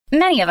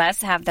Many of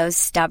us have those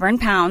stubborn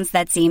pounds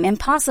that seem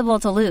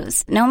impossible to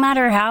lose, no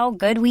matter how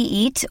good we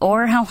eat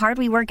or how hard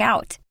we work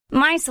out.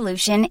 My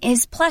solution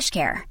is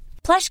PlushCare.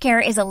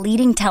 PlushCare is a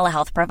leading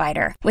telehealth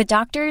provider with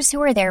doctors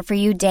who are there for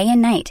you day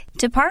and night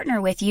to partner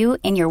with you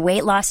in your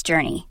weight loss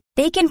journey.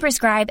 They can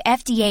prescribe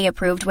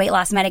FDA-approved weight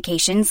loss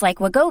medications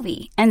like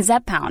Wegovy and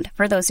Zepbound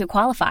for those who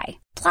qualify.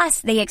 Plus,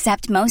 they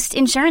accept most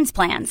insurance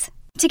plans.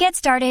 To get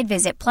started,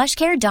 visit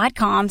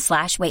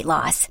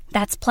plushcare.com/weightloss.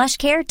 That's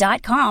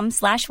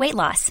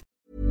plushcare.com/weightloss.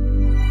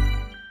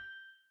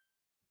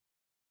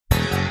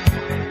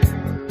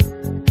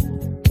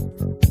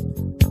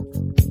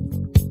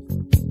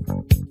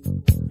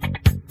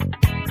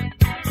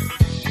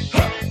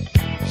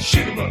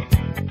 Shoot 'em up,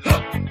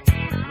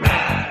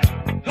 ride,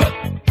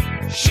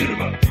 shoot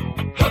 'em up,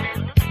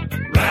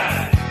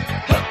 ride,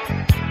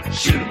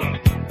 shoot 'em up,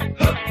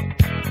 ride,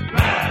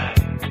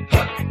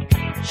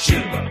 shoot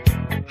 'em up.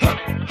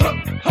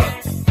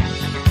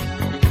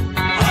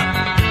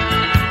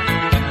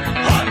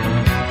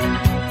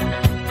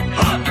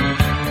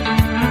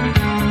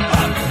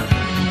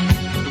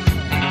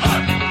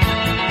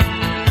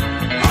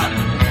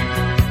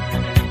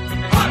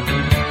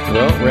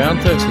 Well, round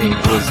 13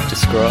 was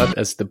described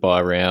as the bye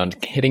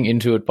round, heading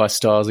into it by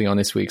Stylesy on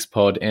this week's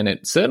pod, and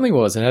it certainly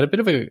was. It had a bit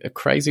of a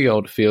crazy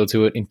old feel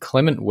to it,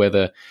 inclement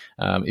weather.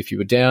 If you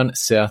were down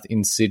south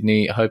in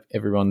Sydney, I hope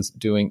everyone's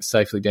doing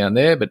safely down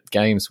there, but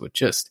games were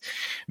just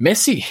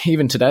messy.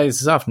 Even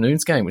this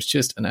afternoon's game was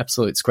just an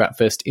absolute scrap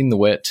fest in the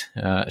wet.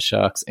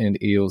 Sharks and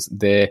Eels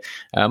there.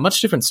 Much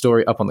different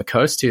story up on the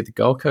coast here, the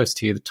Gold Coast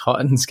here. The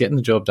Titans getting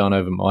the job done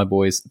over my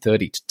boys,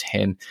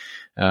 30-10.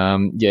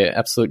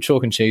 Absolute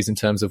chalk and cheese in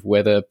terms of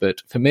weather,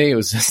 but for me it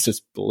was just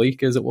as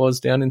bleak as it was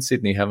down in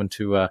Sydney, having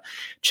to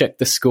check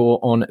the score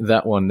on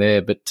that one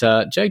there. But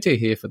JT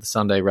here for the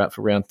Sunday wrap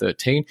for round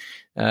 13.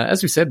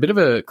 As we said, a bit of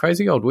a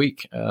crazy old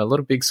week, a lot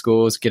of big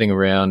scores getting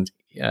around,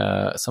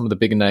 some of the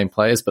bigger name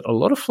players, but a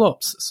lot of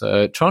flops.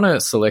 So trying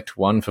to select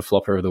one for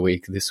flopper of the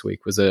week this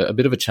week was a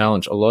bit of a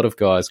challenge. A lot of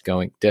guys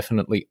going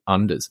definitely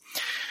unders.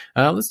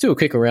 Let's do a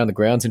kick around the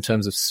grounds in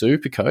terms of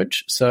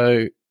Supercoach.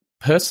 So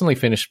personally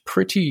finished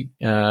pretty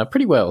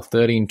well,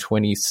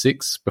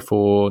 13-26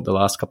 before the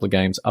last couple of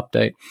games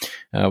update,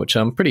 which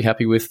I'm pretty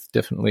happy with.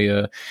 Definitely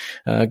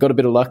got a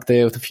bit of luck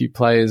there with a few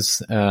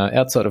players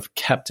outside of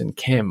captain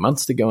Cam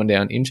Munster going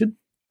down injured.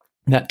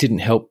 That didn't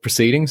help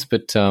proceedings,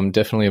 but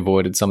definitely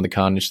avoided some of the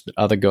carnage that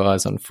other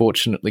guys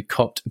unfortunately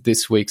copped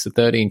this week. So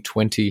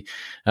 13-20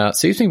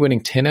 sees me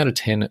winning 10 out of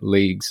 10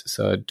 leagues,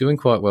 so doing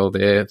quite well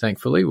there,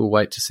 thankfully. We'll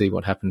wait to see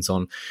what happens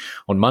on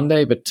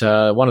Monday, but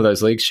one of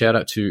those leagues, shout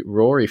out to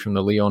Rory from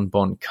the Leon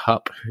Bot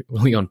Cup,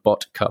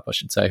 I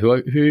should say,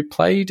 who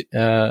played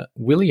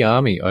Willie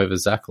Army over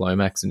Zach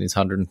Lomax in his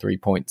 103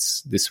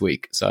 points this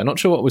week. So not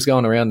sure what was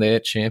going around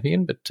there,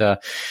 champion, but might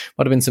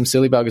have been some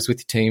silly buggers with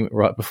your team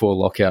right before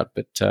lockout,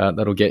 but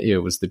that'll get you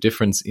was the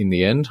difference in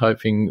the end.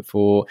 Hoping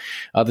for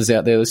others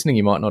out there listening,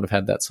 you might not have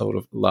had that sort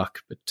of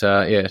luck. But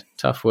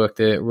tough work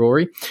there,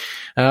 Rory.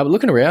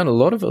 Looking around, a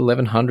lot of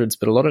 1100s,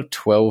 but a lot of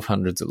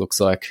 1200s, it looks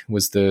like,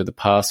 was the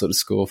par sort of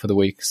score for the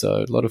week.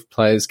 So a lot of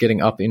players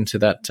getting up into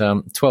that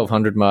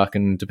 1200 mark,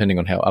 and depending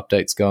on how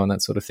updates go and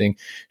that sort of thing,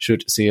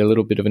 should see a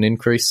little bit of an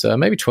increase.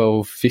 Maybe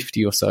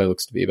 1250 or so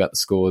looks to be about the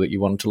score that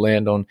you want to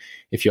land on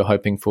if you're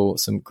hoping for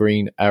some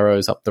green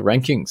arrows up the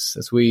rankings.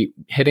 As we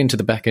head into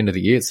the back end of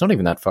the year, it's not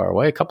even that far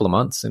away, a couple of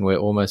months, and we're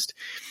almost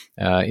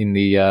in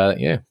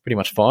the pretty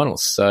much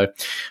finals. So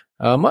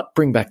I might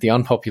bring back the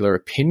unpopular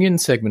opinion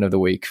segment of the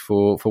week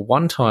for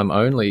one time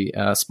only,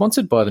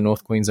 sponsored by the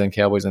North Queensland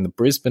Cowboys and the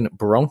Brisbane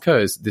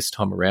Broncos this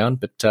time around.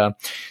 But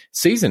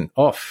season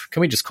off.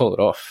 Can we just call it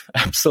off?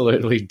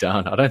 Absolutely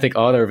done. I don't think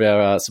either of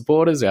our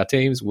supporters, our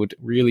teams, would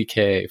really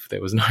care if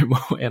there was no more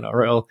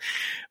NRL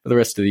for the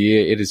rest of the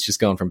year. It has just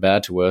gone from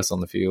bad to worse on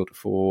the field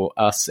for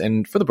us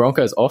and for the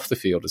Broncos off the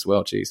field as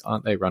well. Geez,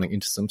 aren't they running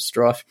into some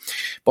strife?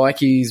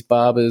 Bikies,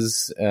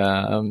 barbers,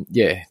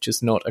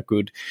 just not a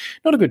good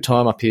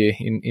time up here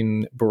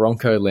in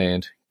Bronco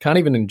land. Can't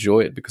even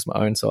enjoy it because my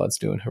own side's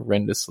doing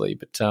horrendously.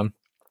 But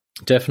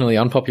definitely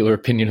unpopular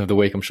opinion of the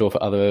week, I'm sure,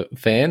 for other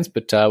fans.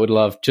 But I would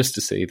love just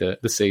to see the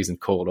season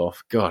called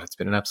off. God, it's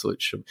been an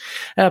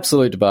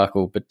absolute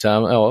debacle. But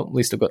at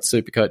least I've got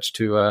Supercoach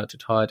to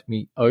tide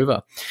me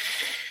over.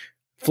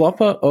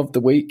 Flopper of the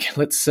week.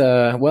 Let's,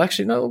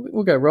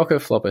 we'll go rocker,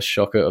 flopper,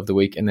 shocker of the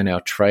week, and then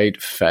our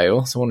trade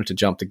fail. So I wanted to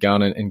jump the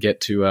gun and get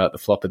to the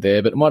flopper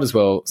there, but might as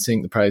well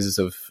sing the praises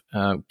of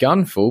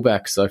gun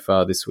fullback so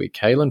far this week.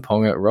 Kalen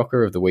Ponga,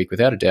 rocker of the week,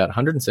 without a doubt,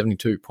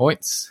 172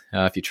 points.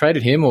 If you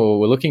traded him or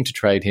were looking to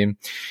trade him,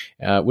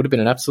 would have been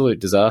an absolute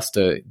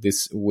disaster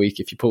this week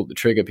if you pulled the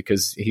trigger,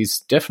 because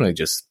he's definitely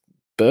just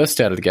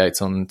burst out of the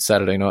gates on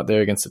Saturday night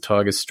there against the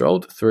Tigers,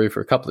 strolled through for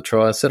a couple of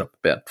tries, set up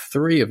about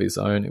 3 of his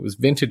own. It was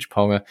vintage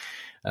Ponga.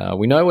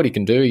 We know what he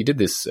can do. He did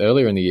this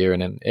earlier in the year,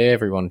 and then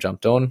everyone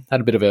jumped on.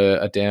 Had a bit of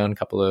a down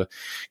couple of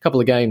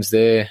games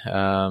there.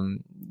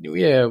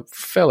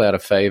 fell out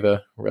of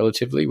favour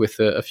relatively with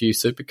a few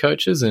super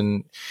coaches,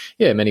 and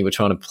many were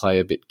trying to play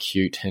a bit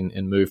cute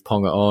and move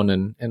Ponga on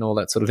and all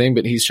that sort of thing,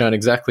 but he's shown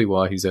exactly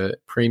why he's a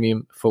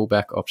premium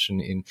fullback option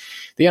in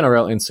the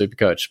NRL and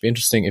Supercoach. Be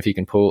interesting if he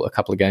can pull a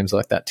couple of games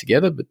like that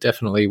together, but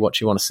definitely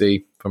what you want to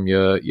see from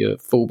your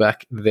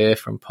fullback there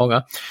from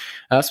Ponga.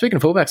 Speaking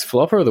of fullbacks,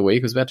 flopper of the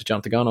week, I was about to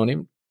jump the gun on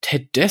him.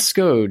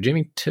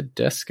 Jimmy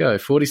Tedesco,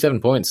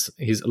 47 points.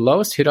 His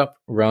lowest hit-up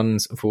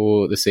runs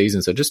for the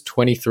season, so just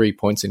 23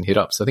 points in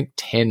hit-ups. I think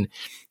 10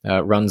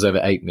 runs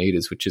over 8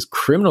 metres, which is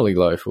criminally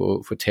low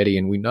for Teddy,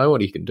 and we know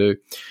what he can do.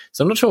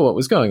 So I'm not sure what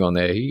was going on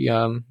there. He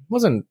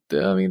wasn't,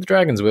 the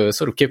Dragons were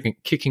sort of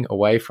kicking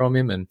away from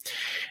him and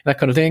that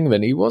kind of thing,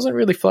 but he wasn't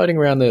really floating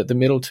around the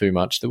middle too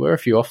much. There were a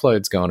few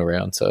offloads going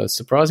around, so it's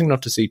surprising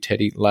not to see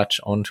Teddy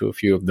latch onto a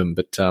few of them.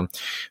 But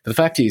the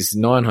fact he's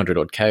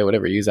 900-odd K,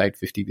 whatever he is,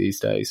 850 these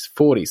days,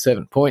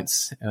 47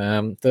 points.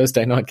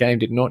 Thursday night game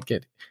did not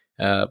get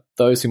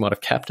those who might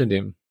have captained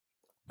him.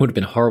 Would have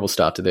been a horrible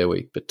start to their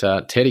week,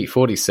 but Teddy,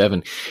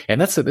 47.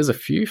 And there's a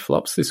few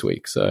flops this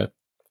week, so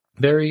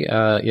very,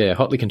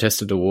 hotly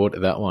contested award,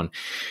 that one.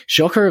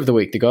 Shocker of the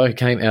week, the guy who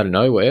came out of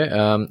nowhere.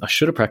 I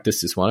should have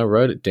practiced this one. I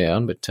wrote it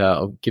down, but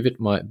I'll give it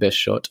my best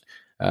shot.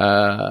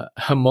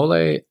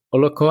 Hamole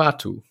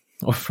Olokoatu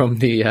from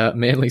the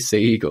Manly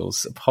Sea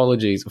Eagles.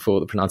 Apologies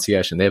for the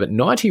pronunciation there, but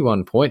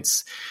 91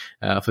 points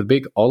for the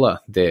big Ola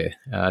there.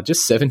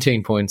 Just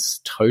 17 points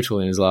total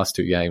in his last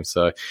 2 games.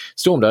 So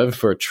stormed over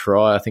for a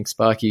try. I think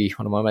Sparky,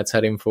 one of my mates,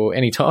 had him for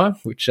any time,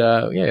 which,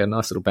 a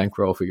nice little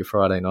bankroll for your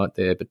Friday night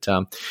there. But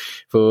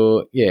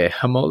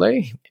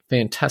Hamole,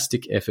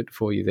 fantastic effort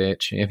for you there,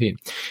 champion.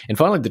 And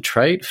finally, the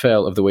trade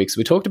fail of the week. So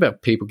we talked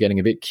about people getting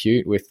a bit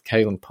cute with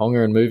Kalen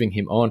Ponga and moving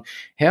him on.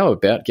 How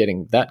about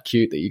getting that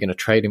cute that you're going to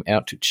trade him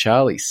out to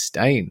Charlie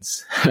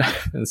Staines,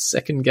 the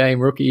second game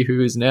rookie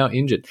who is now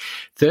injured?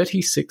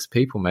 36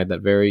 people made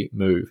that very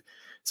move.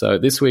 So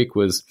this week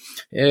was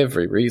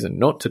every reason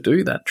not to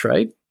do that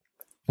trade.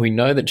 We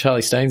know that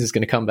Charlie Staines is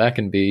going to come back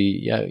and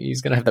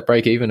he's going to have that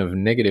break even of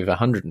negative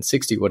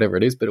 160, whatever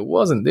it is, but it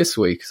wasn't this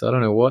week. So I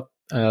don't know what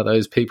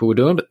those people were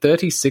doing, but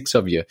 36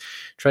 of you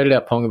traded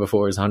out Ponga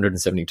before his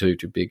 172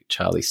 to big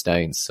Charlie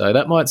Staines. So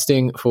that might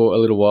sting for a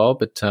little while,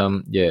 but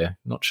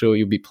not sure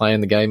you'll be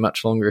playing the game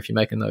much longer if you're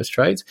making those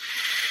trades.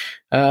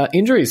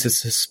 Injuries, the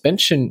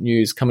suspension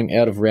news coming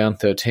out of round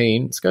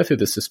 13. Let's go through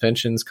the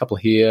suspensions, a couple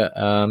here,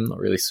 not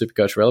really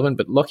Supercoach relevant,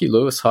 but Lockie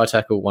Lewis, high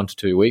tackle, 1 to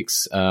 2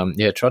 weeks.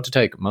 Tried to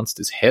take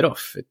Munster's head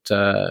off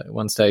at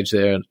one stage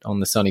there on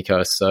the sunny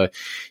coast, so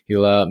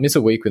he'll miss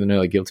a week with an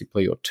early guilty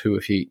plea or 2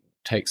 if he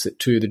takes it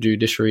to the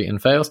judiciary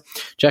and fails.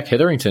 Jack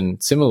Hetherington,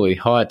 similarly,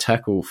 high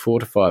tackle, 4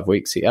 to 5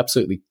 weeks. He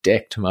absolutely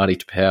decked Marty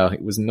Tapau.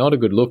 It was not a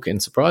good look,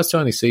 and surprised to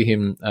only see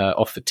him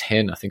off for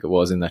 10, I think it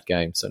was, in that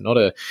game. So not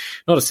a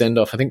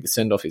send-off. I think the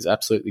send-off is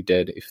absolutely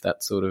dead if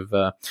that sort of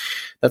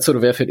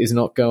effort is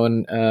not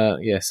going,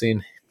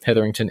 seeing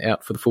Hetherington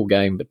out for the full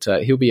game, but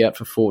he'll be out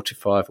for 4 to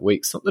 5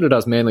 weeks. Not that it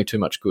does Manly too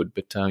much good,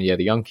 but the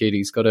young kid,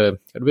 he's got a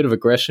bit of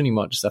aggression. He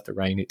might just have to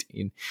rein it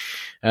in.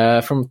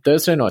 From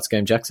Thursday night's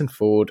game, Jackson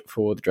Ford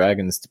for the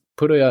Dragons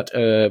put out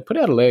a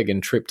leg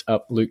and tripped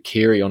up Luke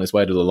Keary on his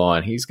way to the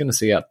line. He's going to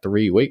see out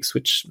 3 weeks,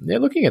 which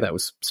looking at that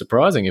was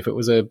surprising. If it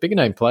was a bigger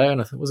name player, and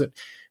I thought, was it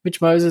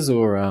Mitch Moses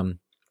or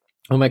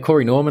mate,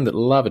 Corey Norman, that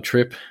love a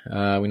trip.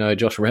 We know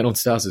Josh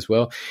Reynolds does as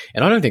well.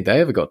 And I don't think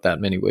they ever got that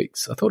many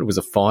weeks. I thought it was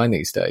a fine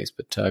these days,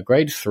 but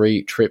grade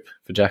 3 trip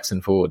for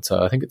Jackson Ford.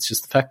 So I think it's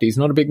just the fact he's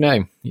not a big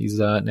name. He's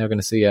now going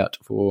to see out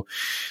for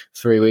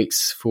 3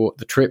 weeks for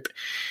the trip.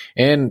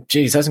 And,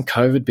 geez, hasn't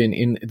COVID been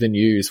in the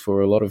news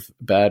for a lot of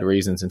bad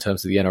reasons in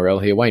terms of the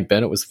NRL here? Wayne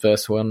Bennett was the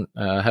first one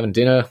having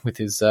dinner with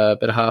his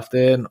better half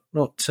there,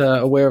 not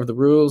aware of the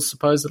rules,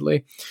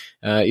 supposedly.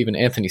 Even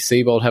Anthony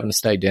Seibold having to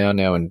stay down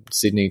now in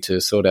Sydney to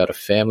sort out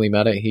a family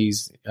matter.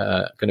 He's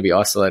going to be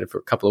isolated for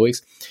a couple of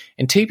weeks.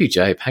 And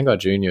TPJ, Pangai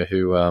Jr.,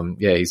 who,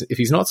 if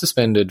he's not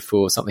suspended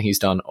for something he's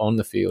done on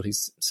the field,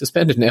 he's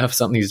suspended now for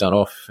something he's done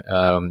off,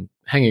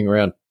 hanging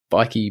around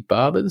bikie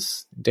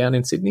barbers down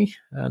in Sydney.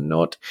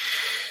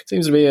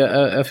 Seems to be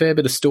a fair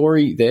bit of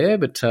story there,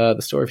 but the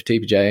story for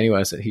TPJ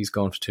anyway is that he's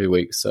gone for 2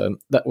 weeks. So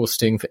that will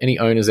sting for any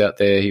owners out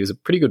there. He was a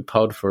pretty good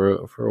pod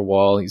for a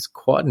while. He's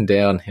quietened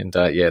down, and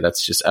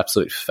that's just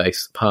absolute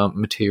face palm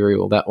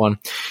material, that one.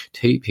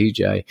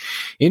 TPJ.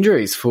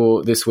 Injuries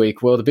for this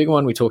week. Well, the big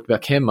one we talked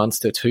about, Cam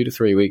Munster, 2 to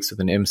 3 weeks with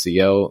an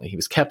MCL. He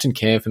was captain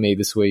Cam for me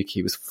this week.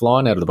 He was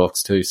flying out of the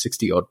box too,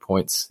 60-odd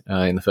points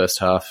in the first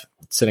half,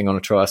 sitting on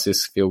a try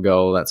assist, field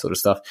goal, that sort of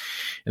stuff.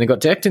 And they got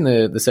decked in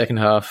the second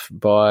half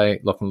by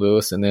Lachlan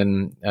Lewis, and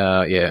then,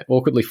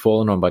 awkwardly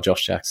fallen on by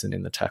Josh Jackson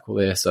in the tackle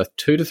there. So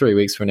 2 to 3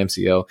 weeks for an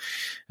MCL.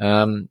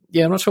 I'm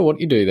not sure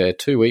what you do there.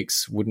 2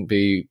 weeks wouldn't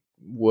be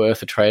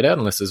worth a trade out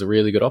unless there's a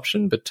really good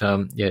option. But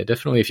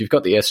definitely if you've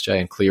got the SJ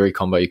and Cleary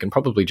combo, you can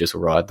probably just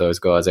ride those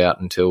guys out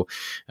until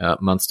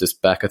Munster's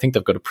back. I think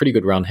they've got a pretty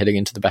good run heading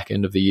into the back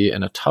end of the year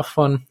and a tough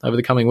one over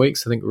the coming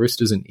weeks. I think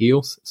Roosters and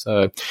Eels.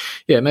 So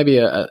maybe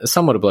a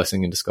somewhat a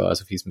blessing in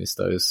disguise if he's missed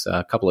those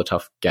couple of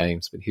tough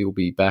games, but he'll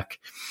be back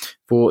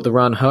for the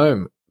run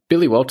home.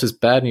 Billy Walters,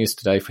 bad news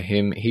today for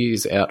him.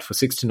 He's out for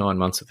 6 to 9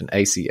 months with an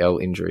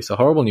ACL injury. So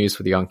horrible news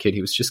for the young kid.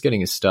 He was just getting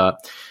his start.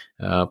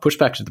 Pushed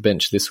back to the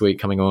bench this week,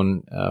 coming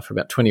on for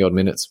about 20-odd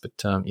minutes. But,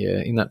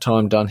 in that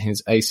time, done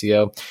his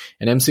ACL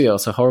and MCL.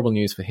 So horrible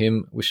news for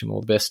him. Wish him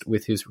all the best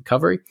with his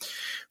recovery.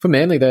 For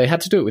Manly, they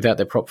had to do it without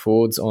their prop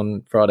forwards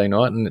on Friday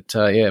night, and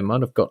it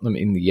might have got them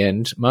in the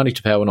end. Marty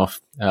Tapau went off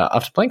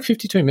after playing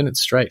 52 minutes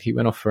straight. He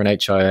went off for an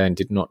HIA and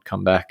did not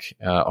come back.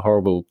 A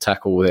horrible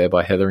tackle there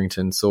by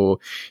Hetherington saw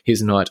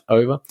his night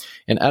over.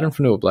 And Adam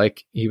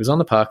Fanua-Blake, he was on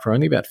the park for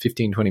only about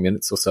 15-20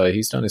 minutes or so.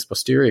 He's done his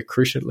posterior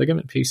cruciate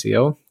ligament,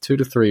 PCL, 2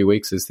 to 3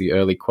 weeks is the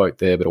early quote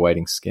there, but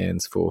awaiting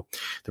scans for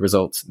the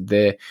results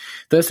there.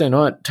 Thursday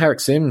night,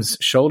 Tarek Sims,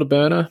 shoulder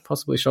burner,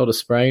 possibly shoulder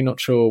sprain.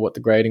 Not sure what the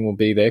grading will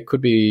be there.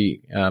 Could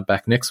be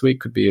back next week,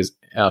 could be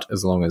out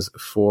as long as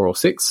 4 or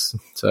 6.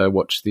 So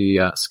watch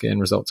the scan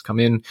results come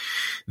in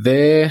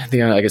there.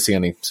 I guess the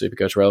only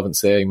Supercoach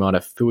relevance there, you might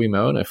have Fui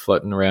Moana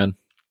floating around.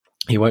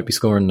 He won't be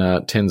scoring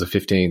 10s or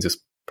 15s, just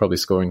probably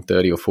scoring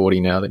 30 or 40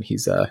 now that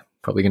he's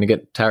probably going to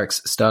get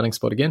Tarek's starting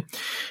spot again.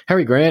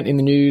 Harry Grant in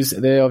the news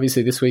there.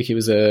 Obviously, this week he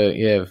was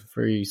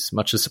very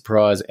much a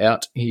surprise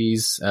out.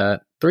 He's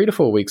 3 to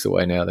 4 weeks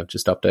away now. They've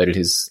just updated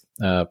his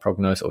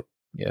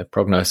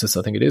prognosis,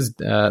 I think it is.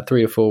 3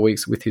 to 4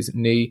 weeks with his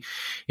knee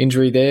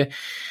injury there.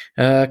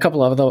 A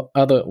couple of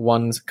other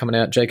ones coming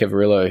out. Jake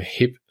Averillo,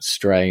 hip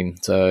strain.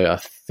 So I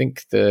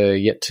think they're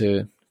yet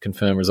to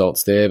confirm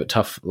results there, but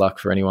tough luck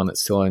for anyone that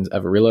still owns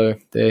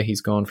Averillo there. He's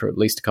gone for at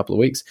least a couple of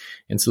weeks.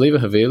 And Saliva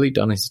Havili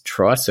done his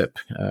tricep.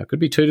 Could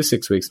be 2 to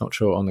 6 weeks, not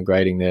sure on the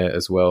grading there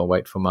as well.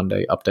 Wait for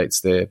Monday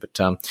updates there. But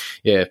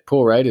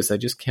poor Raiders, they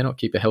just cannot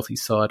keep a healthy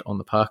side on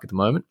the park at the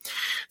moment.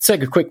 Let's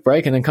take a quick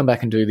break and then come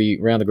back and do the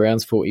round the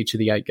grounds for each of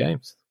the 8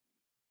 games.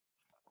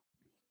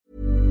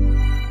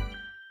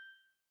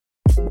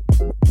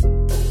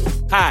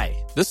 Hi,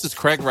 this is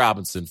Craig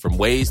Robinson from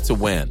Ways to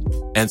Win,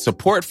 and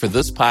support for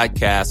this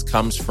podcast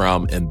comes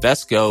from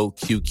Invesco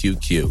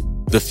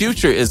QQQ. The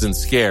future isn't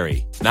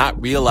scary. Not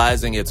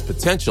realizing its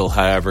potential,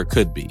 however,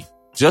 could be.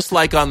 Just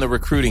like on the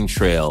recruiting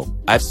trail,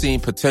 I've seen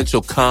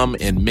potential come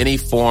in many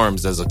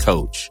forms as a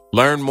coach.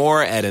 Learn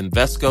more at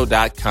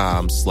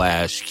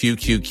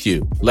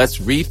Invesco.com/QQQ. Let's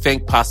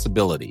rethink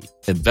possibility.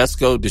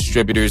 Invesco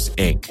Distributors,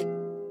 Inc.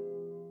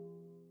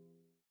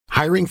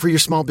 Hiring for your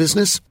small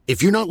business?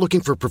 If you're not looking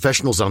for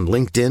professionals on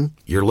LinkedIn,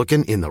 you're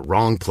looking in the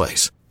wrong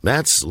place.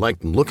 That's like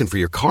looking for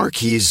your car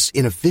keys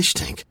in a fish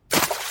tank.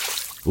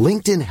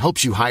 LinkedIn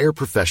helps you hire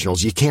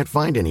professionals you can't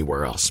find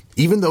anywhere else,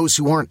 even those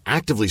who aren't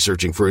actively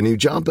searching for a new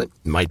job but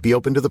might be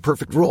open to the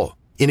perfect role.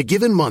 In a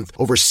given month,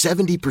 over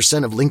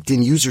 70% of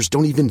LinkedIn users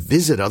don't even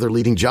visit other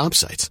leading job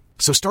sites.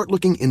 So start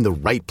looking in the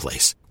right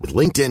place. With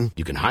LinkedIn,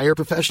 you can hire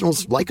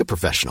professionals like a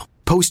professional.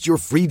 Post your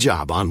free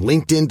job on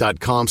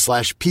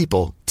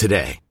linkedin.com/people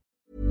today.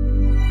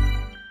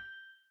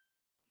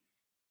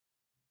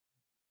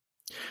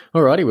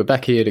 Alrighty, we're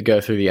back here to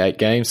go through the 8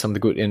 games, some of the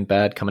good and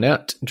bad coming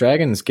out.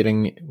 Dragons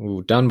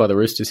getting done by the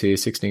Roosters here,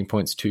 16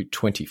 points to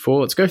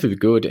 24. Let's go through the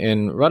good,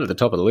 and right at the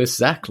top of the list,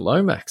 Zach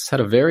Lomax had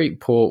a very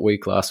poor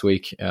week last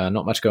week,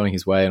 not much going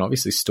his way, and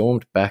obviously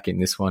stormed back in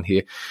this one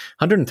here.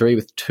 103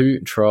 with 2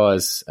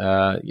 tries.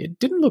 It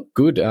didn't look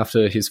good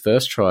after his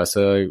first try,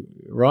 so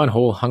Ryan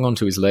Hall hung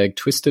onto his leg,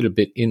 twisted a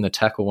bit in the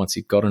tackle once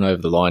he'd gotten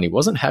over the line. He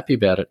wasn't happy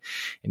about it,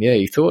 and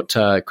he thought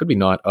it could be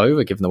night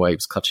over given the way he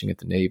was clutching at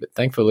the knee, but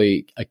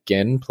thankfully,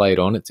 again, played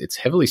on. It's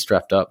heavily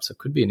strapped up, so it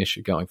could be an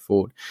issue going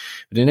forward.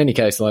 But in any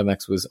case,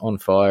 Lomax was on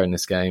fire in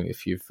this game.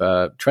 If you've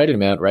traded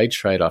him out, rage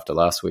trade after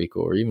last week,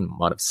 or even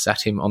might have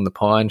sat him on the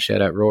pine,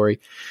 shout out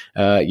Rory,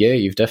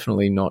 you've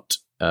definitely not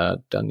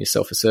done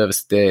yourself a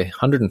service there.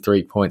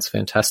 103 points,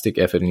 fantastic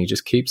effort, and he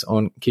just keeps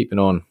on keeping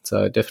on.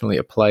 So definitely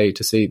a play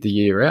to see the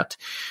year out.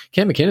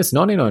 Cam McInnes,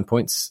 99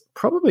 points.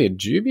 Probably a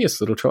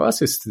dubious little try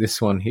assist to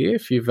this one here.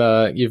 If you've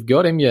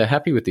got him, you're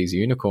happy with these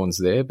unicorns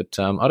there, but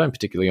I don't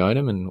particularly own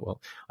him, and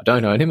I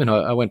don't own him, and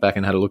I went back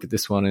and had a look at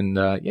this one, and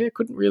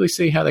couldn't really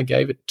see how they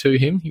gave it to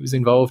him. He was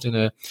involved in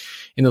the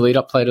lead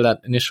up play to that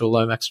initial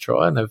Lomax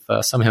try, and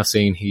they've somehow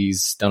seen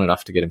he's done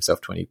enough to get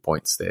himself 20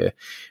 points there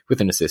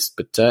with an assist.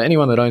 But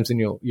anyone that owns him,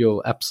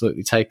 you'll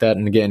absolutely take that.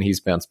 And again, he's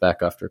bounced back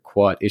after a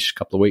quiet-ish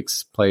couple of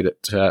weeks. Played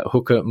at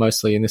hooker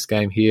mostly in this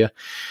game here,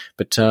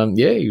 but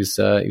he was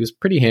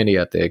pretty handy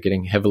out there,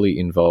 getting heavily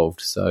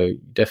involved. So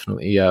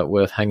definitely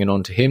worth hanging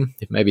on to him.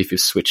 If you've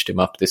switched him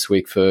up this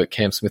week for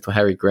Cam Smith or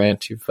Harry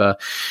Grant, you've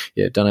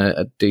done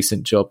a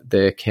decent job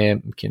there, Cam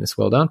McInnes.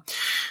 Well done.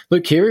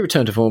 Luke Keary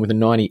returned to form with a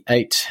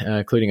 98,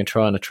 including a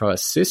try and a try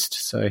assist.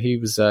 So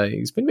he's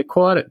been a bit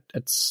quiet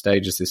at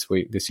stages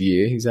this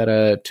year. He's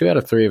had 2 out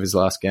of 3 of his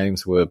last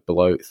games were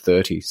below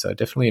 30. So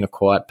definitely in a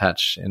quiet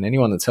patch, and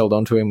anyone that's held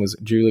on to him was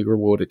duly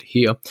rewarded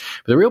here.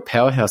 But the real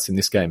powerhouse in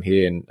this game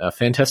here, and a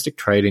fantastic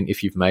trade-in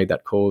if you've made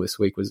that call this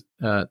week, was was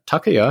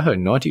Takeyaho,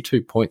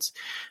 92 points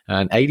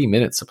and 80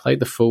 minutes. I played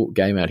the full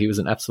game out. He was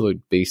an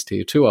absolute beast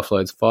here. 2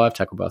 offloads, 5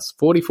 tackle busts,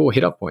 44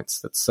 hit-up points.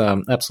 That's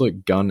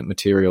absolute gun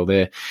material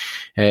there.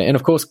 And,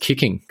 of course,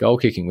 goal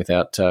kicking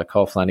without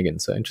Kyle Flanagan.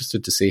 So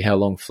interested to see how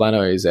long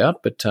Flano is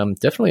out, but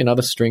definitely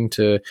another string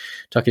to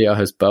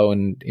Takeyaho's bow.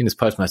 And in his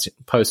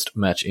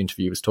post-match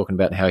interview, he was talking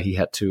about how he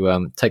had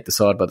to take the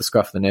side by the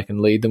scruff of the neck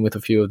and lead them with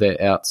a few of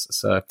their outs.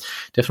 So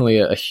definitely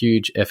a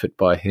huge effort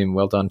by him.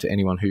 Well done to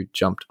anyone who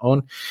jumped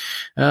on.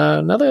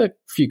 Another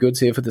few goods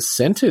here for the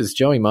centres.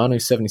 Joey Manu,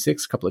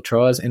 76, a couple of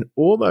tries, and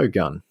Orbo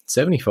Gun,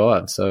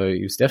 75. So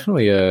he was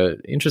definitely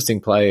an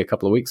interesting play a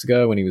couple of weeks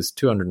ago when he was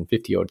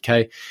 250-odd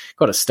K.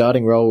 Got a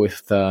starting role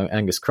with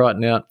Angus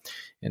Crichton out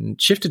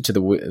and shifted to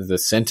the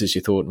centres.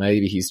 You thought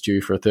maybe he's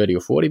due for a 30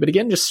 or 40, but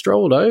again, just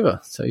strolled over.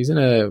 So he's in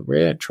a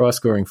rare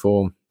try-scoring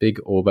form, big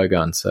Orbo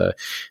Gun. So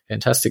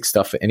fantastic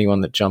stuff for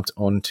anyone that jumped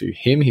onto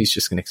him. He's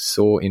just going to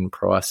soar in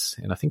price,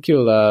 and I think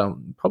he'll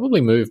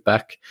probably move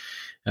back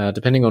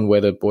depending on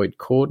whether Boyd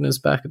Cordner's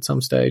back at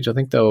some stage. I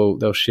think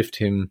they'll shift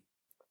him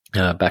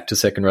back to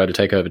second row to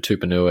take over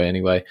Tupanua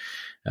anyway.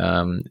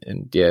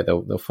 And yeah,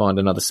 they'll find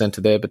another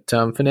centre there. But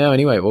for now,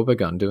 anyway,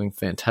 Orbogun doing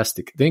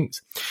fantastic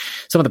things.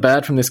 Some of the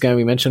bad from this game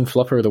we mentioned: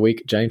 flopper of the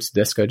week, James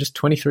Tedesco, just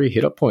 23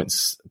 hit-up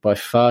points, by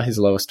far his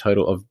lowest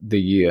total of the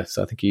year.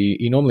 So I think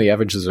he normally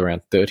averages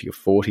around 30 or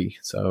 40.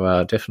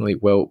 So definitely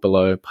well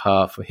below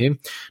par for him.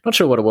 Not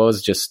sure what it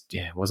was, just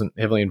wasn't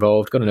heavily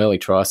involved. Got an early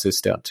try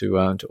assist out to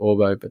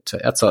Orbo, but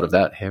outside of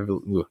that,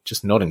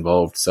 just not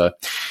involved. So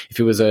if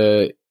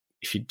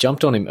you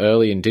jumped on him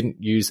early and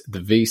didn't use the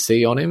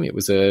VC on him, it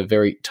was a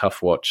very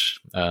tough watch.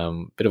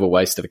 Bit of a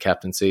waste of a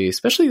captaincy,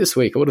 especially this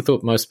week. I would have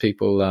thought most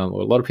people,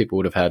 or a lot of people,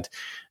 would have had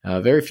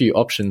very few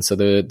options. So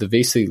the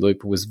VC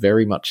loop was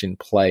very much in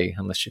play,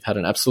 unless you've had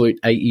an absolute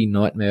AE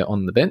nightmare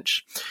on the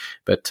bench.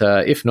 But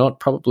if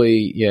not,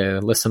 probably,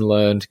 lesson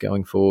learned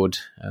going forward.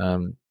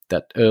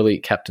 That early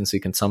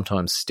captaincy can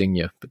sometimes sting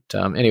you.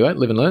 But anyway,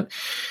 live and learn.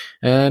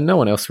 And no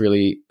one else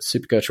really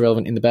Supercoach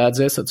relevant in the bads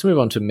there. So let's move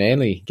on to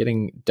Manly,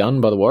 getting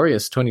done by the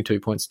Warriors, 22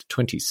 points to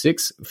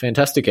 26.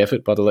 Fantastic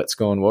effort by the Let's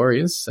Go On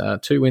Warriors.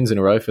 2 wins in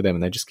a row for them,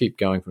 and they just keep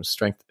going from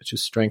strength to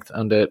strength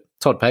under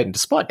Todd Payten,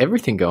 despite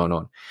everything going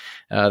on.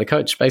 The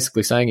coach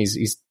basically saying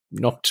he's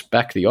knocked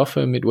back the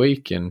offer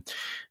midweek, and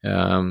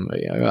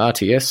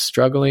RTS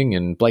struggling,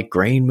 and Blake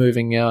Green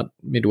moving out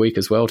midweek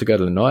as well to go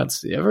to the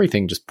Knights.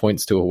 Everything just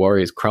points to a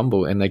Warriors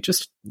crumble, and they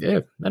just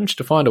managed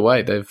to find a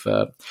way. They've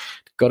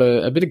got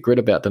a bit of grit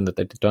about them that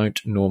they don't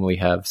normally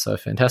have. So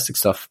fantastic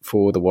stuff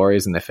for the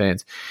Warriors and their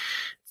fans.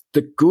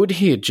 The good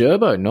here,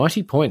 Gerbo,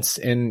 90 points.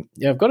 And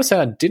I've got to say,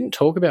 I didn't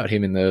talk about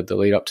him in the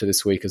lead up to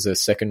this week as a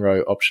second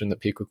row option that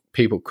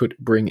people could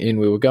bring in.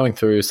 We were going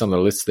through some of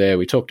the lists there.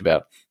 We talked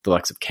about the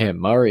likes of Cam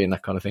Murray and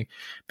that kind of thing.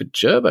 But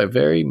Gerbo,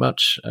 very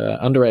much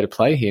underrated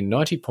play here,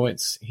 90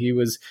 points. He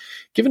was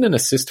given an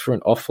assist for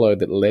an offload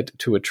that led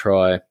to a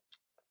try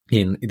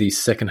in the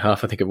second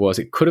half, I think it was.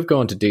 It could have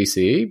gone to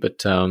DCE,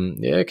 but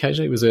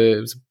occasionally it was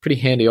a pretty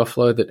handy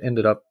offload that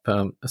ended up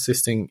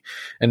assisting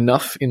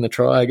enough in the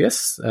try, I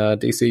guess.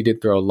 DCE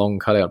did throw a long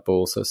cutout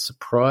ball, so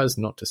surprised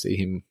not to see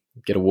him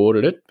get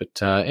awarded it.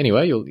 But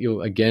anyway,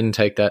 you'll again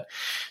take that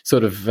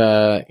sort of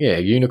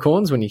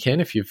unicorns when you can,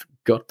 if you've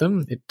got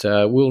them. It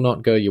will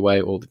not go your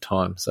way all the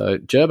time. So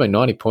Gerbo,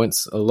 90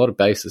 points, a lot of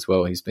base as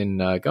well. He's been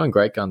going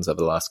great guns over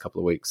the last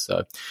couple of weeks.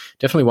 So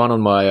definitely one on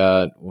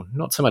my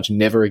not so much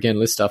never again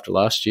list after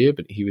last year,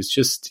 but he was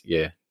just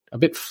a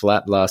bit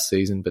flat last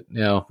season. But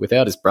now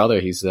without his brother,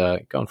 he's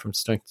gone from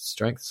strength to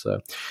strength.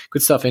 So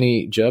good stuff,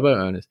 any Gerbo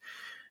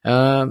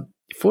owners.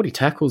 40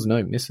 tackles,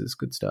 no misses.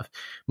 Good stuff.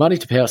 Marty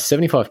Tapau,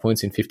 75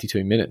 points in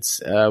 52 minutes.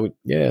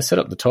 Set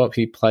up the top.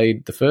 He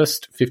played the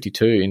first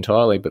 52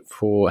 entirely, but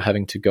before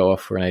having to go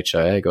off for an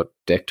HIA, got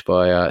decked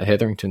by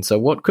Hetherington. So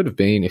what could have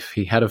been if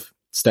he had have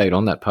stayed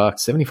on that park?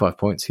 75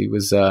 points. He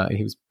was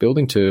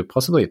building to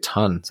possibly a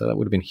ton, so that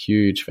would have been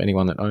huge for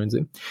anyone that owns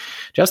him.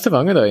 Just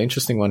Tavanga, though,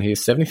 interesting one here,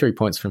 73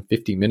 points from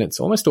 50 minutes,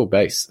 almost all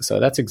base. So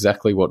that's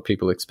exactly what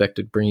people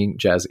expected bringing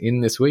Jazz in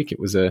this week. It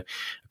was a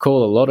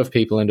call a lot of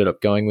people ended up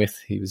going with.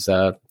 He was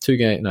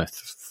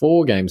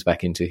 4 games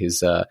back into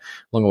his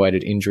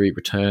long-awaited injury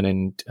return,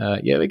 and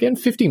again,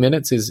 50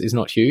 minutes is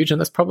not huge, and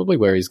that's probably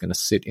where he's going to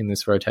sit in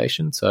this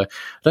rotation. So I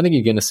don't think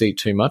you're going to see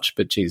too much,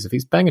 but geez, if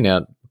he's banging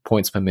out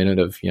points per minute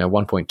of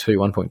 1.2,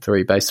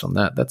 1.3 based on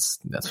that's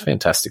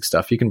fantastic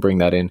stuff. You can bring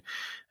that in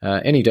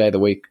any day of the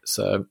week.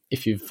 So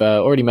if you've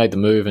already made the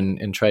move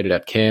and traded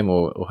out Cam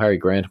or Harry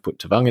Grant and put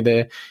Tavanga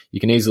there, you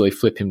can easily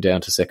flip him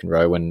down to second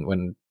row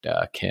when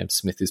Cam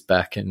Smith is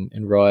back and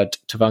ride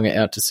Tavanga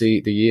out to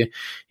see the year.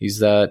 He's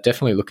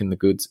definitely looking the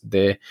goods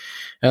there.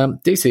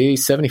 DCE,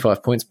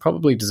 75 points,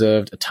 probably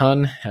deserved a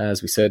ton.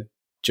 As we said,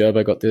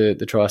 Gerbo got the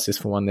try assist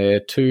for one there,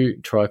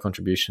 2 try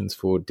contributions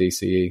for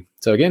DCE.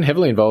 So again,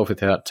 heavily involved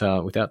without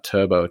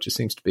Turbo. It just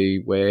seems to be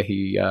where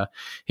he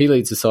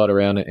leads the side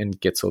around and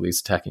gets all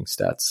these attacking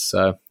stats.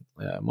 So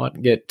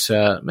might get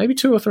maybe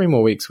 2 or 3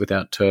 more weeks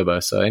without Turbo.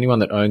 So anyone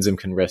that owns him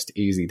can rest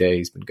easy there.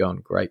 He's been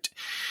going great.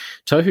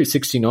 Tohu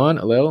 69,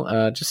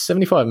 Alel, just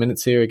 75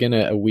 minutes here. Again,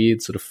 a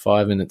weird sort of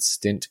 5-minute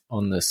stint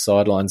on the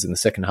sidelines in the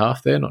second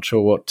half there. Not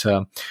sure what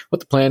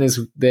the plan is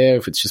there,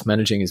 if it's just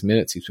managing his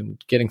minutes. He's been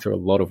getting through a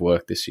lot of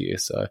work this year.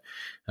 So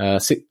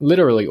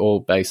literally all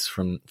base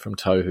from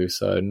Tohu.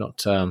 So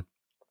not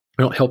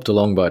helped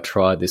along by a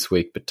try this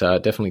week, but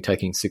definitely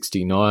taking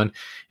 69.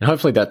 And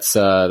hopefully that's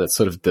sort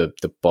of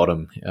the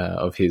bottom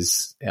of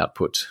his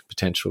output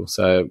potential.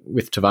 So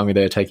with Tavanga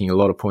there taking a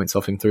lot of points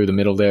off him through the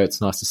middle there,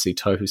 it's nice to see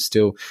Tohu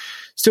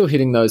still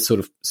hitting those sort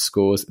of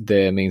scores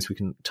there. Means we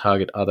can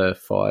target other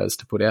fires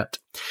to put out.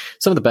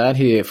 Some of the bad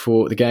here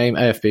for the game,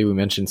 AFB we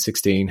mentioned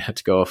 16, had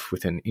to go off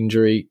with an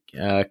injury.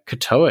 Eli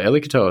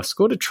Katoa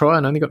scored a try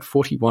and only got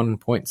 41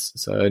 points.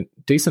 So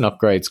decent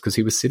upgrades because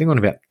he was sitting on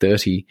about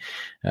 30.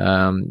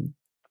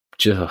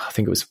 I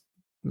think it was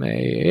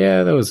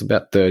that was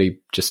about 30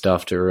 just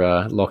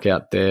after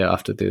lockout there,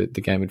 after the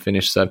game had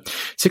finished. So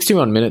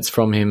 61 minutes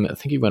from him. I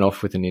think he went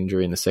off with an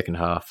injury in the second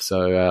half.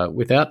 So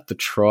without the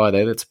try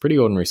there, that's a pretty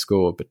ordinary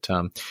score. But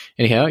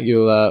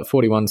anyhow,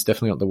 41 is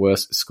definitely not the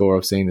worst score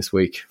I've seen this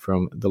week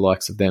from the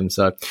likes of them.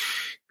 So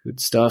good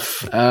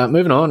stuff.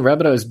 Moving on,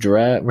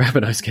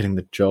 Rabbitohs getting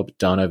the job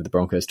done over the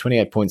Broncos,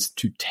 28 points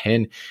to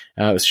 10.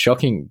 It was a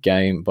shocking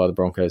game by the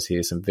Broncos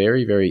here. Some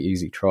very, very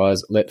easy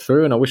tries let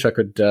through, and I wish I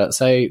could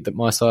say that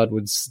my side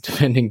was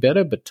defending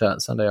better, but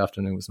Sunday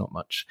afternoon was not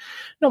much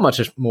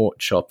more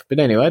chop. But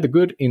anyway, the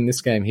good in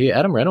this game here,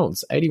 Adam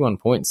Reynolds, 81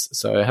 points.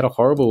 So had a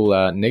horrible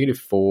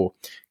 -4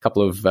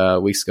 couple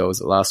of weeks ago,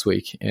 was it last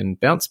week, and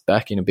bounced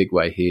back in a big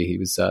way here. He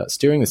was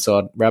steering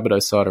the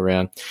Rabbitohs side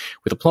around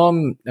with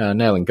aplomb,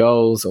 nailing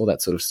goals, all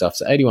that sort of stuff.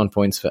 So 81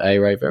 points for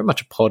A-Ray, very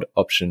much a pod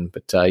option,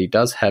 but he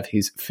does have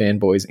his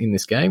fanboys in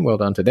this game. Well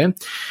done to them.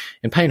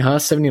 And Payne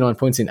Haas, 79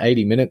 points in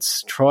 80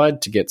 minutes,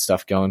 tried to get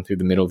stuff going through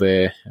the middle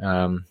there.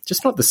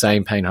 Just not the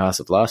same Payne Haas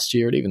of last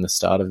year, or even the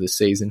start of this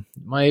season.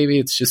 Maybe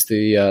it's just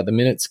the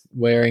minutes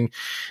wearing,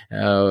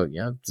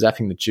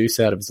 zapping the juice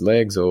out of his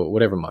legs or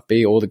whatever it might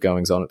be, all the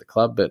goings on at the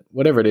club. But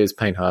whatever it is,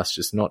 Payne Haas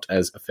just not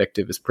as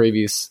effective as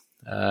previous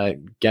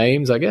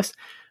games, I guess.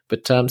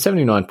 But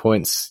 79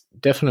 points,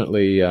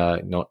 definitely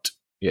not,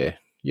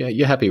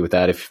 you're happy with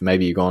that if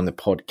maybe you go on the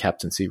pod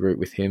captaincy route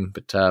with him.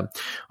 But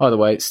either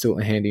way, it's still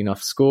a handy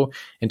enough score.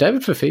 And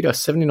David Fafita,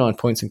 79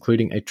 points,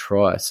 including a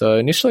try. So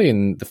initially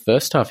in the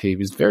first half he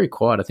was very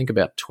quiet, I think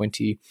about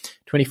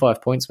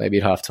 25 points maybe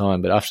at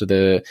half-time. But after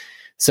the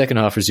second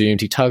half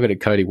resumed, he targeted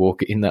Cody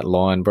Walker in that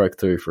line, broke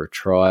through for a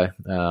try,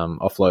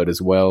 offload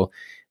as well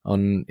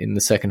in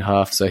the second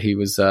half. So he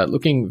was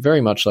looking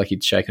very much like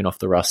he'd shaken off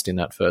the rust in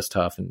that first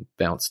half and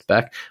bounced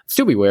back. I'd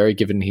still be wary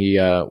given he,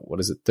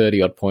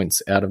 30-odd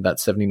points out of that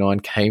 79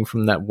 came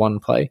from that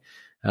one play.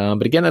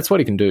 But again, that's what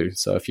he can do.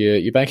 So if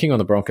you're banking on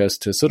the Broncos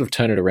to sort of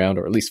turn it around,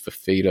 or at least for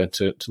Feeder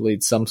to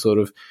lead some sort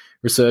of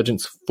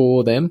resurgence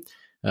for them,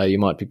 you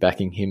might be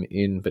backing him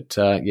in. But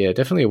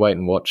definitely a wait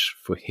and watch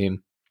for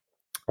him.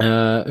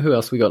 Who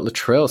else we got?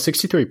 Latrell,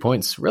 63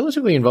 points,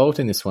 relatively involved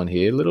in this one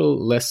here. A little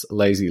less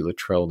lazy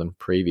Latrell than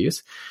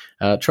previous.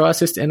 Try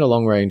assist and a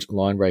long-range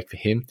line break for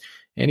him.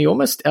 And he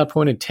almost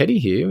outpointed Teddy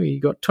here. He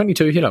got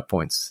 22 hit-up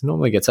points.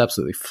 Normally gets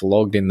absolutely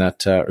flogged in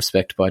that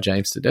respect by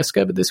James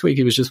Tedesco, but this week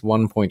he was just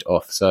 1 point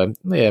off. So,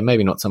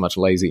 maybe not so much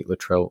lazy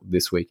Latrell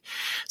this week.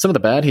 Some of the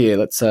bad here,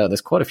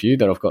 there's quite a few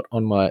that I've got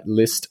on my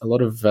list. A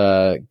lot of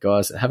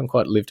guys that haven't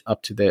quite lived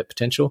up to their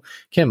potential.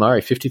 Cam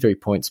Murray, 53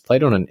 points,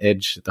 played on an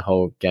edge the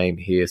whole game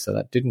here, so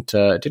that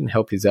didn't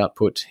help his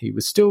output. He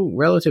was still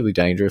relatively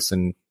dangerous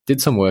and did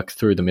some work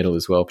through the middle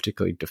as well,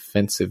 particularly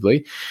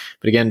defensively.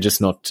 But again, just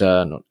not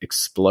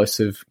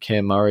explosive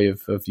Cam Murray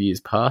of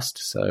years past.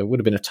 So it would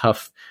have been a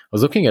tough... I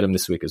was looking at him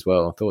this week as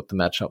well. I thought the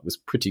matchup was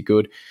pretty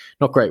good.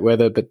 Not great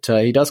weather, but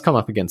he does come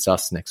up against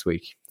us next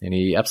week. And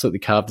he absolutely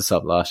carved us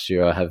up last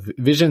year. I have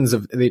visions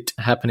of it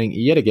happening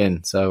yet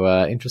again. So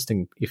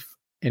interesting if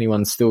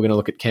anyone's still going to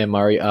look at Cam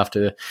Murray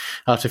after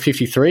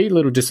 53, a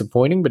little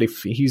disappointing, but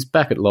if he's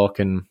back at lock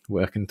and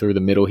working through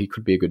the middle, he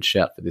could be a good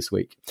shout for this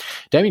week.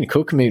 Damien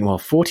Cook, meanwhile,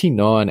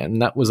 49,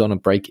 and that was on a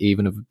break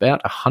even of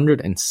about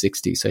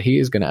 160, so he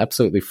is going to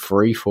absolutely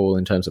free fall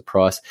in terms of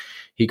price.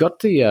 He got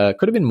the,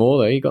 could have been more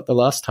though, he got the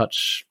last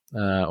touch,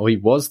 or he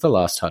was the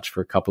last touch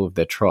for a couple of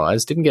their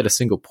tries. Didn't get a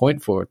single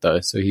point for it though,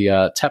 so he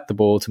tapped the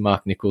ball to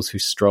Mark Nichols, who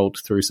strolled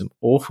through some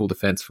awful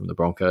defense from the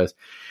Broncos,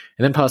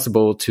 and then passed the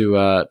ball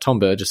to Tom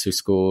Burgess, who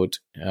scored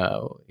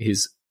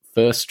his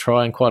first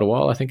try in quite a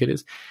while, I think it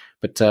is.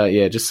 But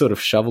just sort of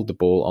shoveled the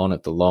ball on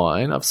at the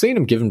line. I've seen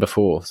him given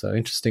before, so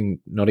interesting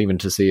not even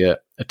to see a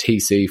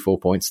TC 4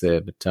 points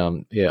there. But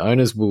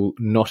owners will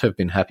not have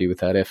been happy with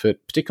that effort,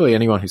 particularly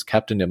anyone who's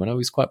captained him. I know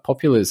he's quite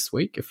popular this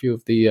week. A few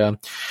of the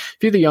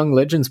young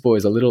Legends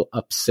boys are a little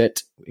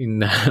upset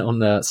on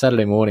the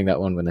Saturday morning,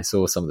 that one, when they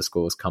saw some of the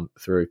scores come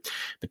through.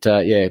 But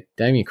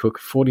Damien Cook,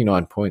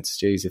 49 points.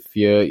 Geez, if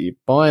you're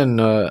buying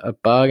a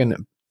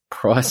bargain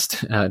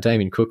priced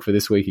Damien Cook for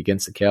this week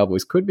against the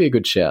Cowboys. Could be a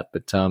good shout,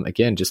 but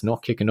again, just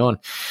not kicking on.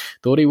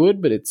 Thought he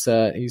would, but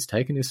he's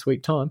taken his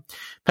sweet time.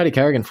 Paddy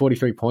Carrigan,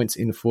 43 points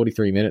in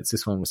 43 minutes.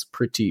 This one was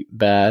pretty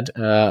bad.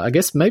 I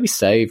guess maybe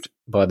saved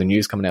by the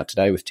news coming out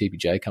today with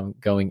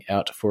TPJ going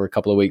out for a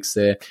couple of weeks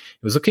there.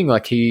 It was looking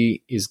like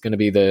he is going to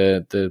be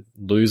the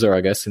loser, I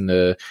guess, in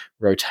the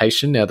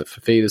rotation now that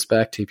Fafita's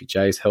back.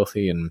 TPJ is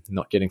healthy and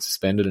not getting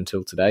suspended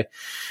until today,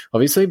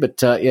 obviously.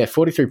 But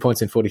 43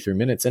 points in 43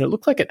 minutes. And it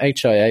looked like an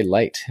HIA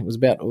late. It was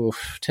about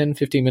 10,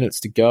 15 minutes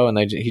to go, and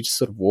he just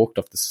sort of walked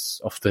off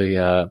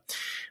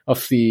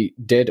the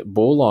dead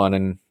ball line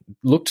and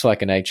looked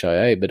like an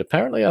HIA, but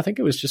apparently I think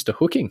it was just a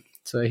hooking.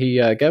 So he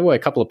gave away a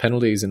couple of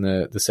penalties in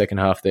the second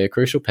half there,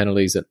 crucial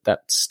penalties at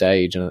that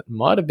stage, and it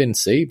might have been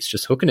Siebes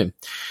just hooking him.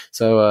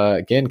 So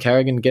again,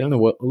 Carrigan getting a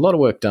lot of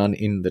work done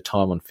in the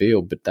time on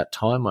field, but that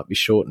time might be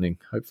shortening.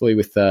 Hopefully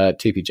with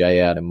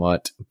TPJ out, it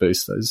might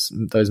boost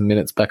those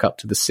minutes back up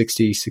to the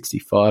 60,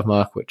 65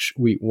 mark, which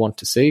we want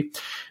to see.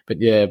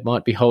 But yeah,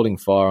 might be holding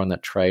fire on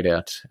that trade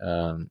out.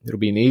 It'll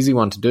be an easy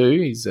one to do.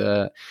 He's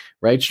a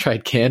rage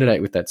trade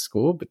candidate with that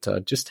score,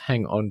 but just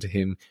hang on to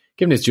him,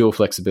 given his dual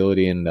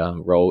flexibility and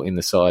role in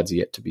the sides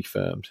yet to be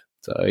firmed.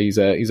 So he's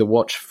a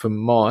watch for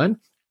mine.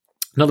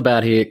 Another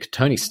bad here,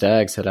 Tony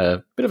Staggs had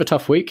a bit of a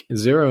tough week,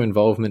 0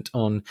 involvement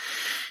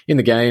in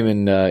the game,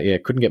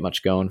 and couldn't get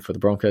much going for the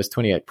Broncos.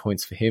 28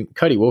 points for him.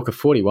 Cody Walker,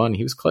 41.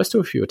 He was close to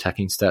a few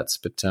attacking stats,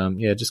 but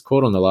just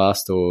caught on the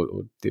last, or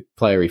the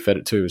player he fed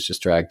it to was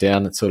just dragged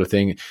down, that sort of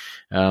thing.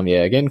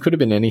 Again, could have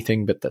been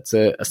anything, but that's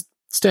a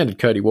standard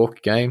Cody Walker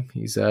game.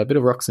 He's a bit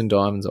of rocks and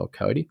diamonds, old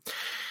Cody.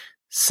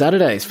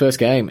 Saturday's first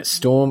game,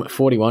 Storm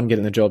 41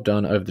 getting the job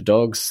done over the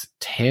Dogs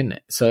 10.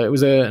 So it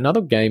was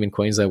another game in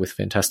Queensland with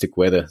fantastic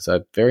weather.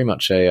 So very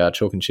much a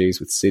chalk and cheese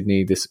with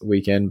Sydney this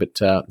weekend, but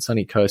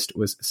Sunny Coast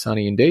was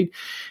sunny indeed.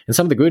 And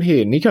some of the good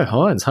here, Nico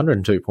Hines,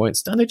 102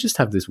 points. Don't they just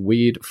have this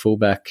weird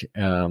fullback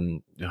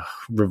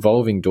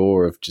revolving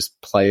door of just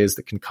players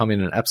that can come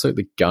in and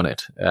absolutely gun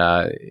it?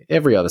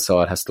 Every other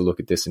side has to look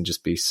at this and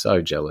just be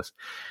so jealous.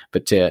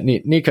 But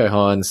Nico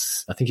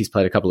Hines, I think he's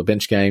played a couple of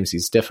bench games.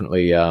 He's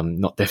definitely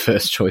not their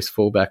first choice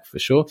fullback for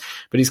sure,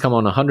 but he's come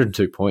on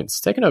 102 points,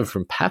 taken over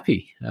from Pappy.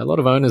 A lot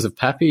of owners of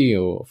Pappy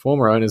or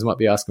former owners might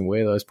be asking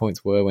where those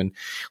points were when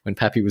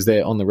Pappy was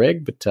there on the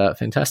reg, but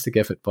fantastic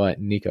effort by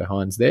Nico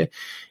Hines there.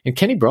 And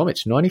Kenny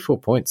Bromwich, 94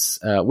 points.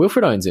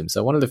 Wilfred owns him,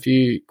 so one of the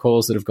few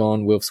calls that have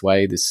gone Wilf's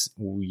way this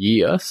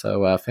year,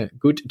 so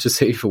good to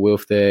see for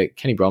Wilf there.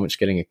 Kenny Bromwich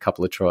getting a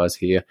couple of tries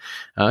here.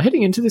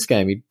 Heading into this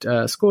game, he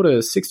scored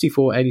a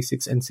 64,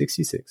 86 and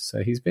 66,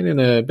 so he's been in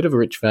a bit of a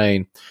rich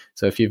vein.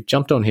 So if you've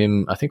jumped on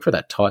him, I think for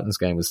that Titans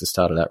game was the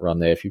start of that run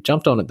there. If you've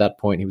jumped on at that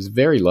point, he was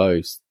very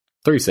low,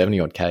 370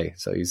 odd K.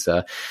 So he's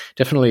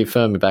definitely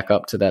firming back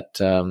up to that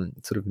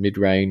sort of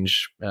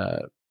mid-range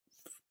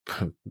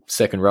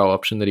second row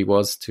option that he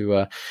was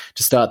to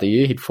start the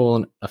year. He'd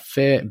fallen a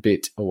fair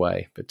bit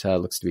away, but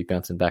looks to be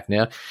bouncing back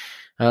now.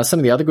 Some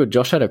of the other good,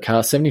 Josh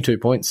Adokar, 72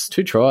 points,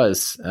 2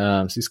 tries.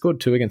 So he scored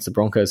 2 against the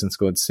Broncos and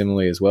scored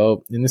similarly as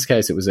well. In this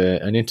case, it was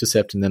an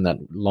intercept and then that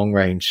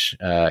long-range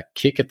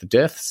kick at the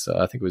death. So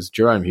I think it was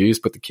Jerome Hughes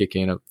put the kick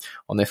in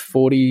on their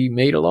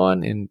 40-metre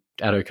line, and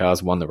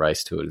Adokar's won the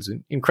race to it. It was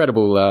an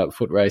incredible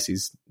foot race.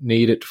 He's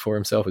needed it for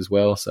himself as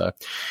well. So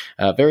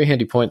very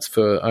handy points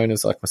for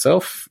owners like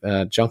myself.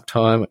 Junk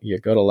time, you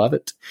got to love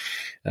it.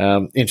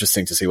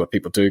 Interesting to see what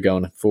people do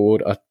going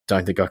forward. I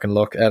don't think I can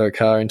lock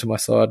Adokar into my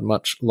side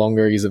much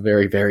longer. He's a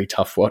very, very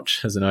tough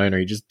watch as an owner.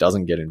 He just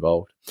doesn't get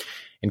involved.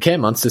 And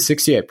Cam Munster,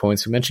 68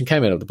 points, we mentioned,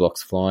 came out of the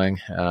blocks flying.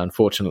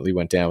 Unfortunately,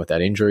 went down with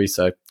that injury,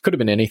 so could have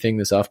been anything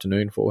this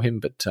afternoon for him.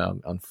 But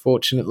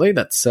unfortunately,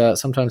 that's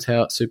sometimes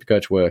how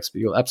Supercoach works.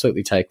 But you'll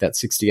absolutely take that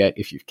 68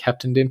 if you've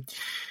captained him.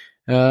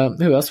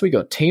 Who else we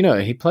got?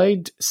 Tino. He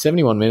played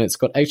 71 minutes,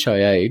 got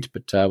HIA'd,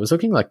 but was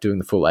looking like doing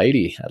the full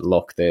 80 at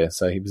lock there.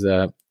 So he was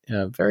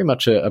very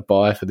much a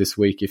buy for this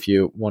week if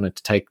you wanted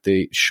to take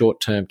the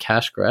short-term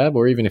cash grab,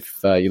 or even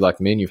if you like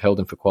me and you've held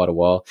him for quite a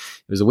while.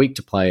 It was a week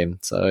to play him.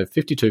 So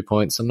 52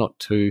 points. I'm not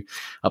too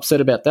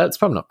upset about that. It's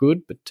probably not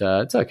good, but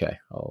it's okay.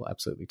 I'll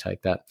absolutely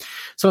take that.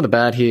 Some of the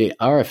bad here,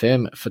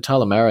 RFM for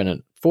Tyler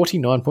Marin,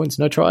 49 points,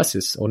 no try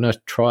assist, or no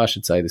try, I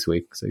should say, this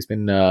week. So he's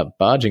been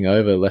barging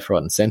over left,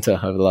 right, and centre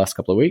over the last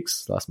couple of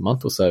weeks, last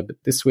month or so. But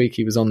this week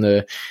he was on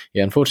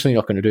unfortunately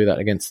not going to do that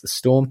against the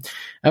Storm.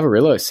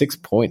 Avarillo, 6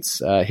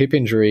 points, hip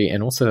injury,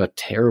 and also a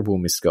terrible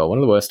missed goal. One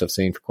of the worst I've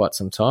seen for quite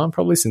some time,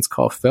 probably since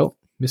Kyle Felt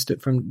missed it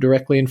from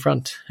directly in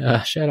front.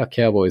 Shout out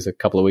Cowboys a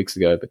couple of weeks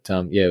ago, but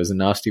it was a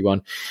nasty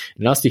one.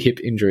 A nasty hip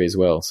injury as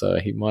well, so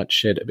he might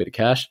shed a bit of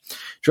cash.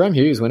 Jerome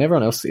Hughes, when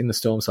everyone else in the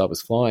Storm side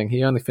was flying,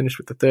 he only finished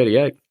with the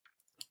 38.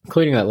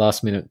 Including that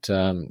last minute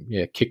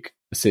kick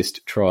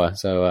assist try.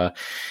 So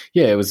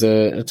it was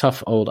a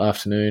tough old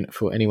afternoon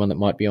for anyone that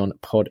might be on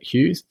Pod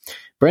Hughes.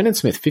 Brandon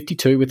Smith,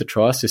 52 with the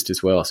try assist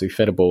as well. So he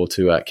fed a ball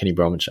to Kenny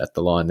Bromwich at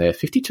the line there.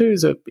 52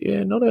 is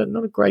not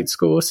a great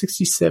score.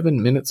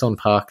 67 minutes on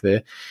park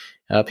there.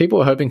 People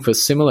were hoping for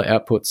similar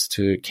outputs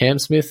to Cam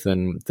Smith,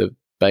 and the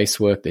base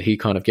work that he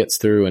kind of gets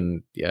through.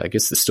 And yeah, I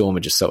guess the Storm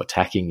are just so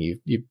attacking.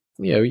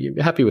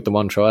 You're happy with the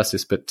one try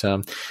assist, but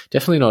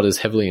definitely not as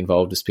heavily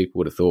involved as people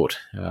would have thought.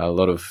 A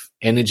lot of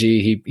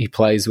energy he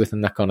plays with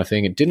and that kind of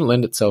thing. It didn't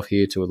lend itself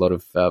here to a lot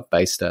of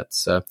base stats.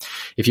 So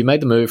if you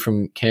made the move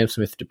from Cam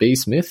Smith to B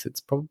Smith,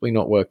 it's probably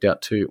not worked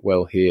out too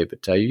well here.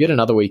 But you get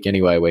another week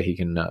anyway where he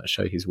can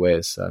show his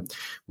wares. So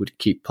would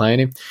keep playing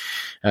him.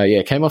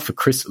 Came off for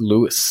Chris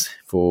Lewis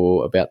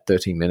for about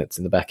 13 minutes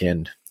in the back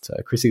end. So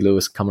Chrissy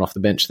Lewis coming off the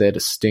bench there to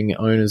sting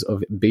owners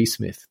of B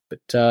Smith.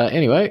 But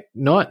anyway,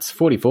 Knights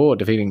 44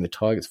 defeating the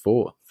Tigers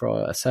 4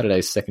 for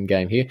Saturday's second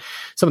game here.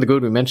 Some of the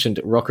good we mentioned,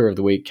 Rocker of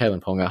the Week,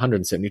 Kalen Ponga,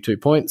 172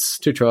 points,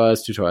 2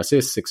 tries, 2 try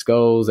assists, 6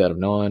 goals out of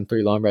 9,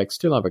 3 line breaks,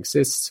 2 line break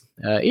assists.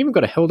 Even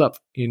got a held up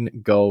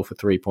in goal for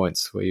 3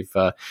 points. We've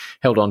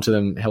held on to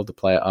them, held the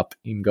player up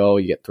in goal.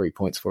 You get 3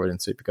 points for it in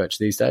Supercoach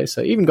these days.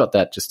 So even got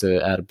that just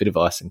to add a bit of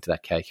icing to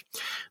that cake.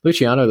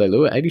 Luciano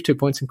Leilua, 82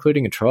 points,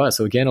 including a try.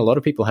 So again, a lot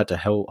of people had to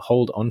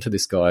hold on to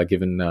this guy,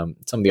 given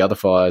some of the other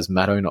fires,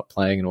 Matto not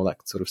playing and all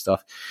that sort of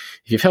stuff.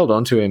 If you've held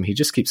on to him, he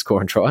just keeps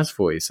scoring tries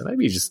for you. So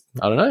maybe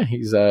I don't know,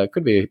 he's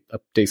could be a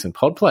decent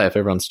pod player if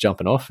everyone's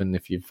jumping off. And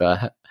if you've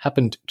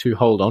happened to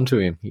hold on to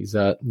him, he's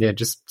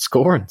just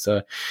scoring.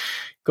 So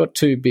got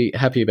to be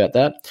happy about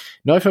that.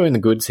 Nofo in the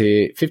goods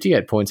here,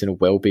 58 points in a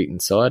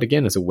well-beaten side.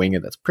 Again, as a winger,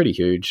 that's pretty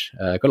huge.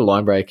 Got a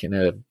line break and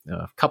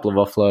a couple of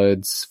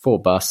offloads,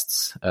 4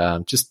 busts,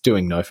 just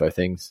doing Nofo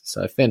things.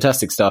 So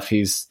fantastic stuff.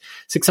 He's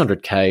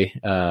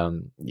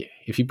 600K.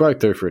 If he broke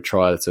through for a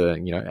try, that's a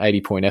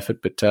 80-point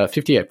effort, but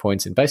 58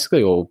 points in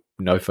basically all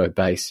Nofo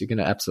base. You're going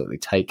to absolutely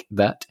take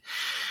that.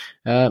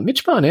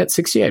 Mitch Barnett,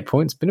 68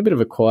 points, been a bit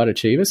of a quiet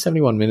achiever,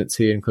 71 minutes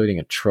here, including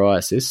a try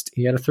assist.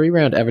 He had a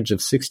 3-round average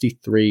of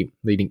 63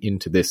 leading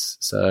into this.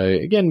 So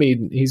again,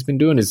 he's been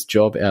doing his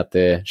job out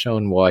there,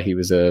 showing why he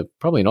was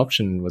probably an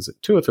option, was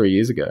it 2 or 3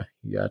 years ago?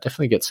 He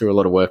definitely gets through a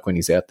lot of work when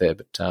he's out there.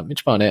 But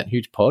Mitch Barnett,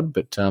 huge pod,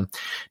 but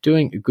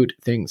doing good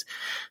things.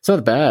 It's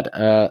not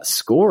bad.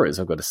 Scorers,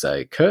 I've got to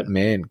say. Kurt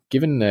Mann,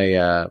 given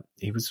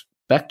he was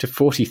back to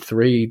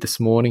 43 this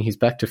morning. He's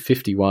back to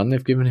 51.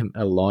 They've given him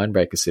a line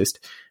break assist,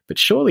 but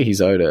surely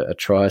he's owed a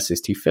try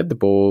assist. He fed the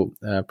ball,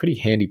 pretty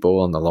handy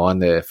ball on the line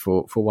there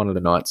for one of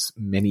the Knights'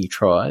 many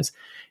tries,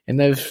 and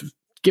they've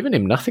given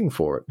him nothing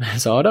for it.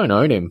 So I don't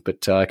own him,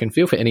 but I can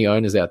feel for any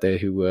owners out there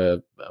who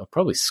were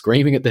probably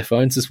screaming at their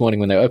phones this morning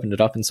when they opened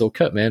it up and saw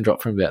Kurt Mann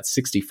drop from about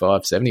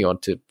 65, 70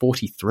 odd to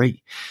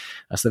 43.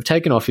 So they've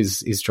taken off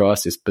his try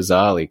assist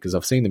bizarrely, because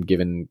I've seen them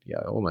given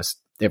almost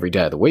every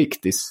day of the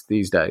week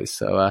these days.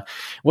 So it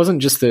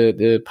wasn't just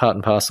the part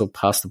and parcel,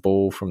 pass the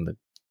ball from the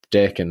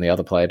deck and the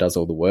other player does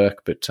all the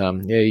work, but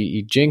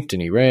he jinked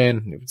and he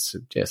ran. It was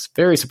just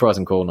very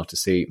surprising call not to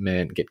see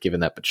Mann get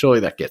given that, but surely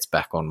that gets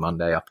back on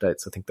Monday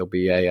updates. I think there'll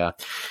be a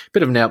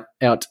bit of an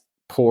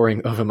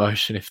outpouring of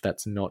emotion if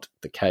that's not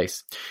the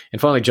case. And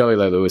finally, Joey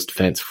Leilua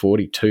defense,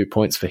 42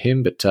 points for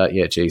him, but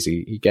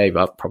he gave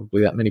up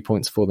probably that many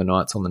points for the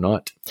Knights on the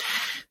night.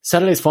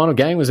 Saturday's final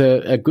game was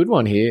a good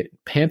one here.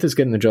 Panthers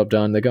getting the job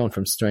done. They're going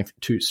from strength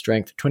to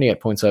strength. 28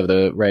 points over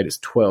the Raiders,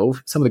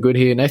 12. Some of the good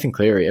here, Nathan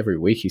Cleary, every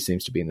week he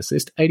seems to be in this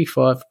list.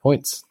 85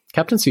 points.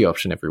 Captaincy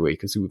option every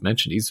week, as we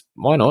mentioned.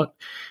 Why not?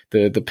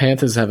 The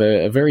Panthers have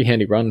a very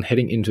handy run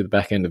heading into the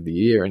back end of the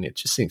year, and it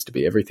just seems to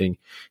be everything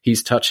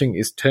he's touching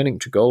is turning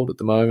to gold at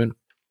the moment.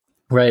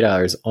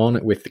 Radar is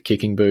on with the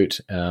kicking boot.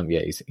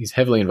 He's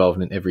heavily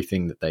involved in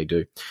everything that they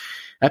do.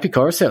 Api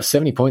Coruscant,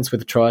 70 points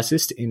with a try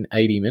assist in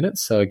 80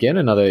 minutes. So again,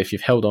 another, if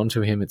you've held on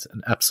to him, it's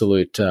an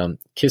absolute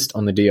kissed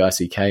on the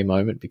DICK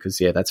moment, because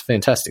that's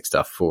fantastic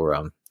stuff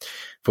for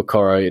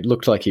Coro. It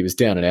looked like he was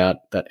down and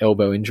out, that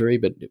elbow injury,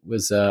 but it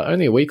was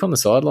only a week on the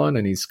sideline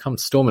and he's come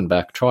storming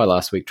back. Try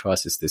last week, try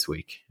assist this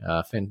week.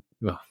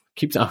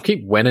 I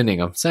keep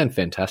winning. I'm saying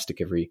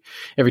fantastic every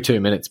 2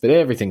 minutes, but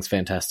everything's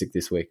fantastic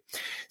this week.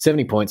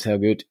 70 points, how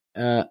good.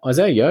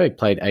 Isaiah Yeo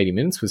played 80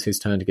 minutes, was his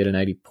turn to get an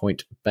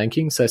 80-point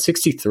banking. So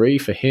 63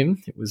 for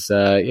him. It was,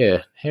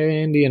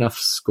 handy enough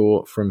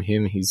score from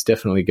him. He's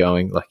definitely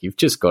going, like, you've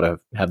just got to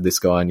have this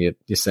guy in your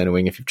center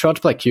wing. If you've tried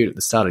to play cute at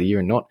the start of the year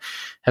and not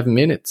have him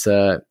in,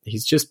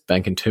 he's just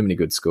banking too many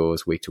good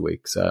scores week to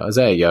week. So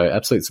Isaiah Yeo,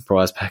 absolute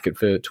surprise packet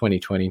for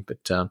 2020,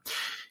 but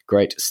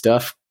great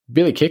stuff.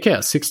 Billy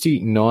Kickout,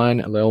 69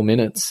 LL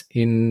minutes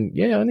in,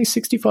 only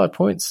 65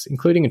 points,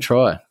 including a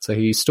try. So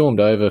he stormed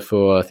over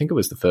for, I think it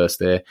was the first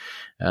there.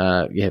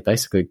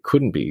 Basically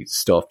couldn't be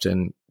stopped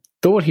and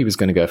thought he was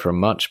going to go for a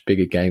much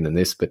bigger game than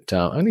this, but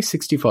only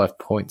 65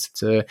 points.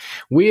 It's a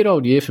weird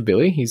old year for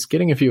Billy. He's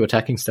getting a few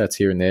attacking stats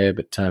here and there,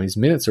 but his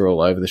minutes are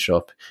all over the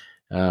shop.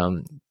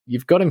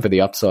 You've got him for the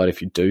upside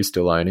if you do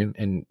still own him,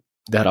 and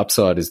that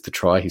upside is the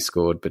try he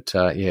scored, but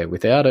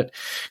without it,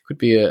 could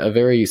be a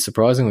very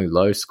surprisingly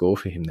low score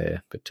for him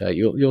there. But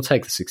you'll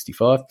take the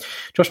 65.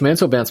 Josh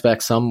Mansell bounced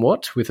back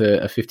somewhat with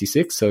a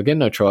 56, so again,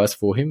 no tries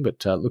for him,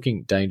 but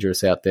looking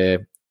dangerous out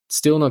there.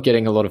 Still not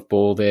getting a lot of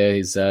ball there.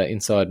 His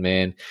inside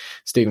man,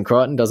 Stephen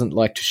Crichton, doesn't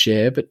like to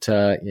share, but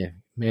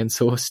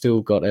Mansour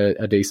still got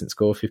a decent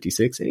score,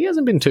 56, and he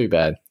hasn't been too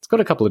bad. He's got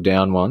a couple of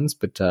down ones,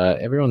 but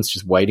everyone's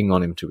just waiting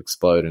on him to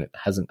explode, and it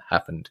hasn't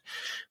happened.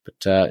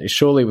 But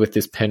surely with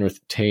this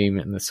Penrith team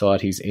and the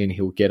side he's in,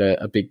 he'll get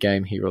a big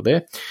game here or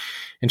there.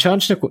 And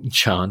Chance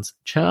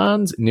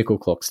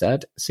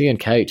Nickel-Clockstad,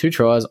 CNK, 2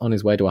 tries on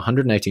his way to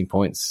 118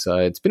 points. So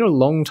it's been a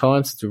long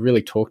time since we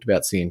really talked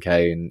about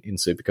CNK in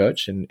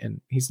Supercoach, and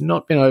he's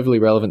not been overly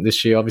relevant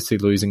this year. Obviously,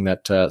 losing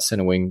that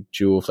centre wing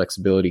dual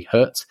flexibility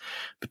hurts.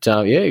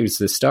 But he was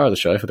the star of the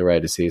show for the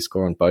Raiders here,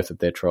 scoring both of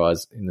their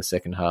tries in the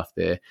second half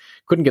there.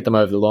 Couldn't get them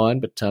over the line,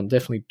 but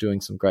definitely doing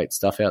some great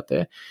stuff out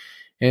there.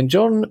 And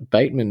John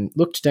Bateman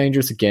looked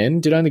dangerous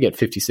again, did only get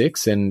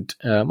 56, and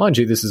mind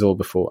you, this is all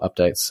before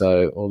updates,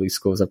 so all these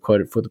scores I've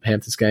quoted for the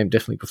Panthers game,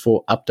 definitely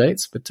before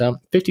updates, but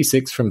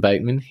 56 from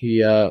Bateman. He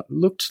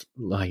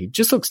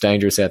just looks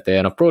dangerous out there,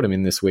 and I've brought him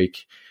in this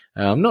week.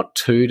 I'm not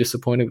too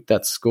disappointed with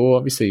that score.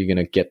 Obviously, you're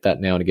going to get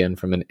that now and again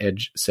from an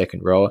edge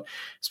second rower,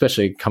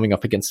 especially coming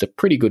up against a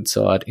pretty good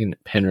side in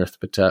Penrith.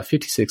 But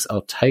 56,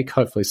 I'll take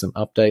hopefully some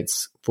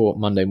updates for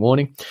Monday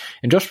morning.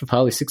 And Josh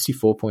Papali,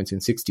 64 points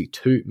in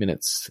 62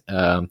 minutes.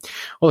 All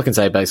I can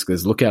say basically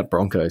is look out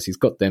Broncos. He's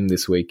got them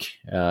this week.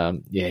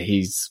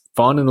 He's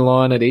finding the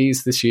line at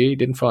ease this year. He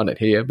didn't find it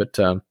here, but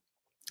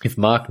if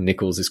Mark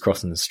Nichols is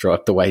crossing the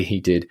stripe the way he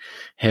did,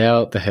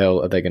 how the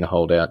hell are they going to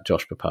hold out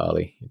Josh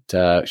Papali?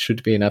 It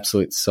should be an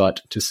absolute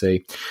sight to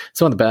see.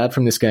 Some of the bad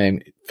from this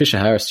game, Fisher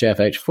Harris,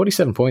 JFH,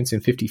 47 points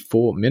in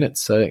 54 minutes.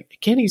 So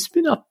again, he's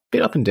been a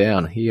bit up and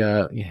down. He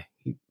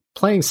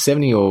playing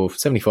 70 or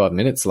 75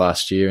 minutes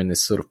last year in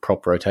this sort of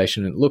prop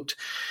rotation. It looked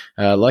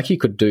like he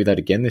could do that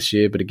again this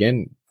year, but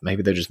again,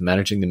 maybe they're just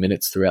managing the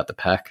minutes throughout the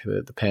pack.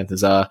 The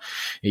Panthers are.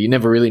 You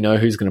never really know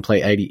who's going to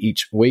play 80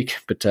 each week,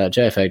 but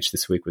JFH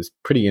this week was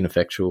pretty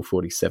ineffectual,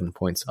 47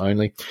 points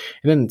only.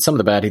 And then some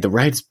of the baddie, the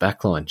Raiders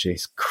backline,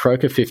 geez,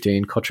 Croker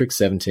 15, Kotrick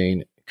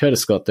 17,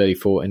 Curtis Scott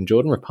 34, and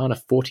Jordan Rapana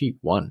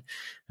 41.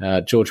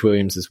 George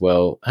Williams as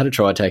well had a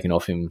try taken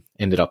off him,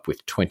 ended up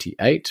with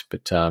 28.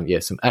 But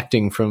some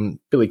acting from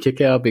Billy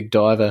Kickow, big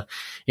diver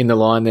in the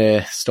line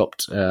there,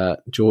 stopped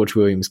George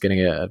Williams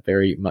getting a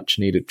very much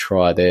needed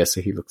try there. So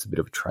he looks a bit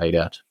of a trade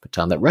out. But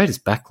that Raiders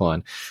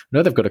backline, I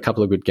know they've got a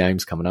couple of good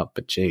games coming up,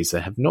 but geez,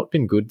 they have not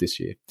been good this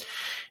year.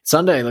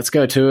 Sunday, let's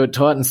go to it.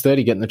 Titans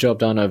 30, getting the job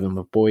done over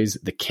my boys,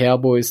 the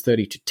Cowboys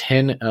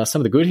 30-10.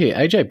 Some of the good here,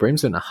 AJ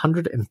Brimson,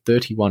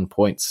 131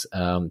 points.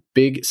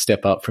 Big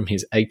step up from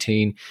his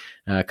 18,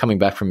 coming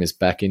back from his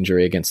back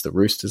injury against the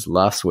Roosters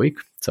last week.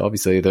 So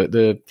obviously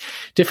the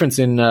difference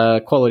in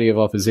quality of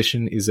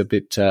opposition is a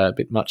bit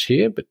much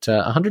here, but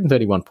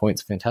 131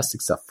 points,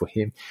 fantastic stuff for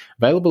him.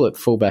 Available at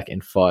fullback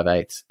in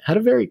 5'8". Had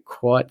a very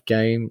quiet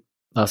game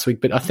last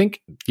week, but I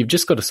think you've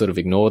just got to sort of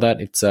ignore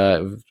that. It's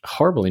a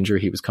horrible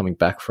injury he was coming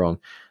back from.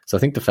 So I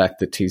think the fact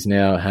that he's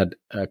now had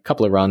a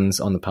couple of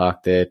runs on the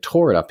park there,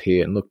 tore it up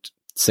here and looked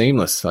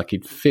seamless, like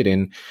he'd fit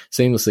in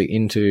seamlessly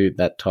into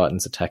that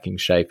Titans attacking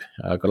shape.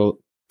 Got a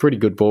pretty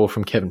good ball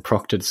from Kevin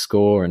Proctor to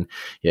score, and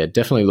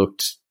definitely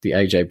looked the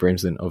AJ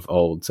Brimson of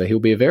old. So he'll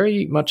be a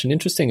very much an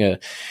interesting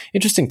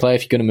play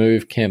if you're going to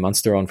move Cam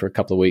Munster on for a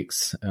couple of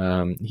weeks.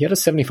 He had a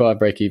 75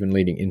 break even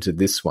leading into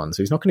this one,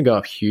 so he's not going to go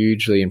up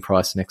hugely in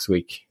price next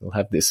week. He'll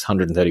have this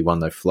 131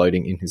 though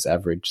floating in his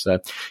average. So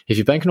if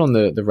you're banking on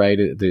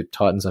the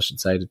Titans, I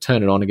should say, to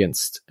turn it on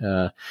against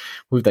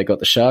who've they got,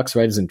 the Sharks,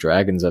 Raiders and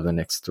Dragons over the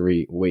next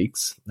 3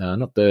 weeks.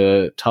 Not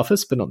the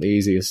toughest, but not the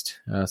easiest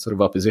sort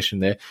of opposition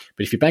there.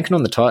 But if you're banking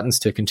on the Titans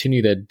to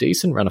continue their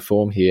decent run of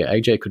form here,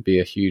 AJ could be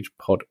a huge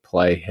pod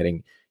play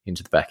heading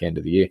into the back end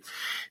of the year.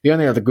 The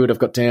only other good I've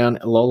got down,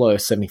 Lolo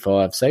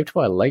 75, saved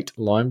by a late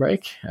line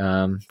break.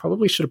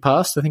 Probably should have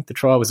passed. I think the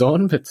try was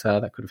on, but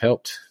that could have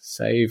helped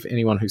save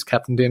anyone who's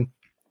captained him.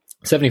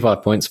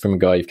 75 points from a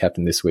guy you've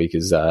captained this week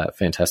is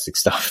fantastic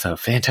stuff.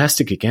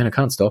 Fantastic again, I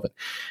can't stop it.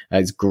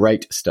 It's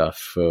great stuff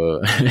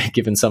for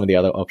given some of the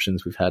other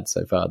options we've had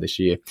so far this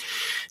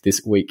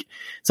week.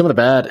 Some of the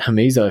bad,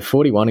 Hamizo,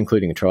 41,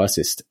 including a try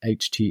assist.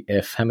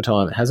 HTF, hammer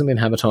time. It hasn't been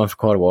hammer time for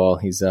quite a while.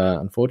 He's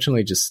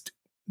unfortunately just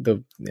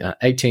the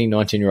 18,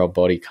 19-year-old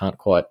body can't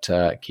quite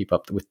keep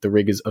up with the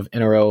rigors of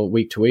NRL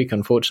week to week,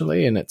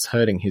 unfortunately, and it's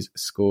hurting his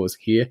scores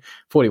here.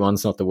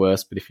 41's not the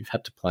worst, but if you've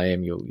had to play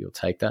him, you'll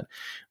take that.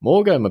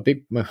 Morgo,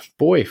 my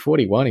boy,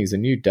 41. He's a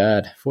new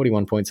dad.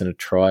 41 points and a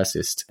try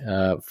assist.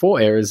 4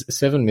 errors,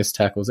 7 missed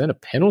tackles, and a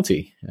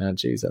penalty.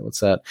 What's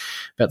that?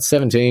 About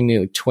 17,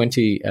 nearly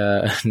 20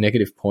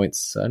 negative points.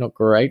 So not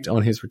great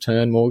on his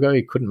return, Morgo.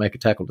 He couldn't make a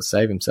tackle to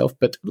save himself,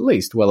 but at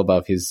least well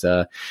above his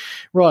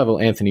rival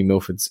Anthony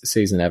Milford's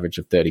season average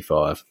of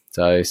 35.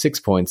 So 6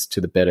 points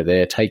to the better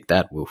there. Take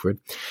that, Wilfred.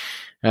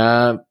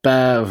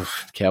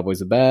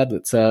 Cowboys are bad.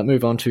 Let's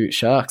move on to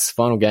Sharks.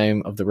 Final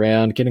game of the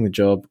round,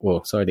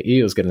 the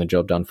Eels getting the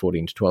job done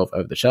 14-12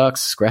 over the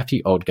Sharks.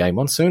 Scrappy old game,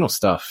 monsoonal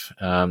stuff.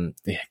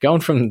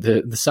 Going from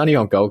the sunny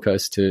on Gold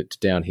Coast to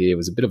down here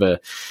was a bit of a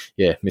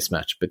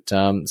mismatch. But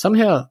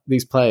somehow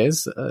these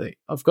players,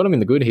 I've got them in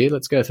the good here.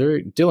 Let's go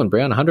through. Dylan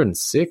Brown,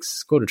 106,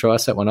 scored a try,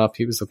 set one up.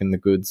 He was looking the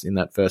goods in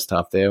that first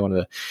half there. One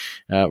of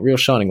the real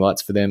shining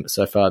lights for them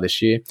so far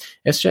this year.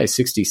 SJ,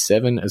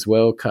 67 as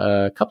well.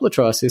 A couple of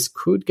try assists.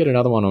 Could get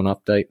another one on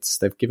updates.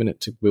 They've given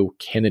it to Will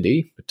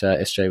Kennedy, but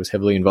SJ was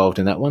heavily involved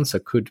in that one, so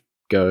could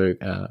go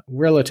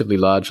relatively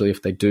largely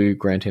if they do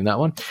grant him that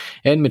one.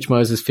 And Mitch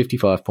Moses,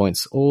 55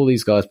 points. All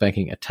these guys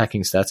banking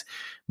attacking stats.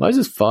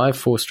 Moses, 5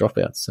 forced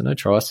dropouts, so no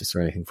try assists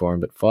or anything for him,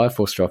 but 5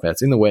 forced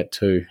dropouts in the wet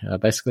too.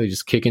 Basically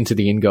just kick into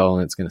the in goal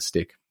and it's going to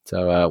stick.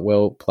 So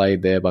well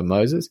played there by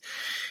Moses.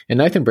 And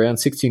Nathan Brown,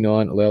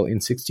 69, Lel in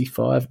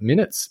 65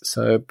 minutes.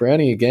 So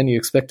Brownie, again, you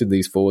expected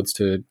these forwards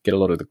to get a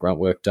lot of the grunt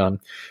work done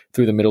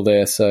through the middle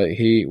there. So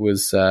he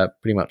was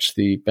pretty much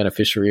the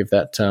beneficiary of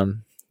that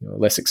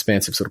less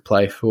expansive sort of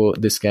play for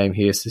this game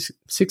here.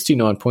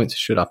 69 points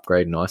should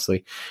upgrade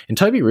nicely. And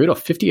Toby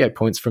Rudolph, 58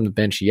 points from the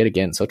bench yet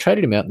again. So I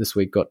traded him out this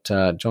week, got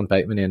John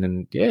Bateman in,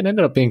 and it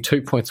ended up being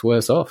 2 points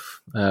worse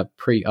off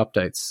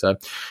pre-updates. So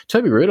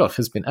Toby Rudolph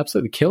has been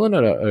absolutely killing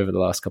it over the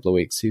last couple of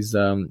weeks. He's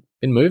been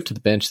moved to the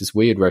bench, this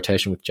weird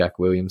rotation with Jack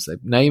Williams. They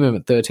name him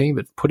at 13,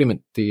 but put him at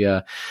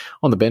the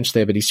on the bench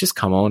there, but he's just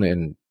come on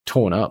and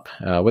torn up,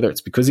 whether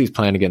it's because he's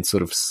playing against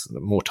sort of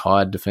more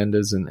tired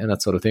defenders and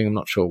that sort of thing. I'm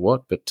not sure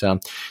what, but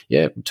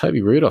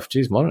Toby Rudolph,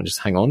 geez, why not just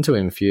hang on to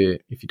him if you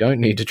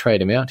don't need to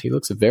trade him out? He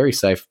looks a very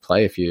safe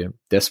play if you're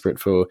desperate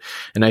for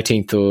an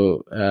 18th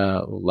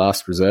or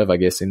last reserve, I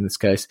guess, in this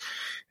case.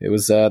 It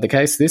was the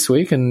case this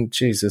week, and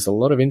geez, there's a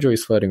lot of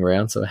injuries floating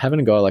around, so having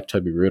a guy like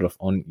Toby Rudolph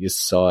on your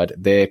side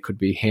there could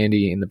be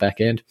handy in the back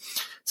end.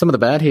 Some of the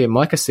bad here,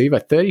 Micah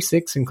Sevo,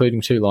 36,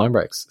 including 2 line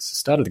breaks. So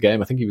started the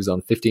game, I think he was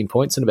on 15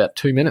 points in about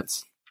 2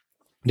 minutes.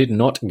 Did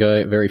not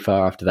go very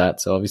far after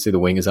that, so obviously the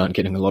wingers aren't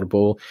getting a lot of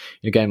ball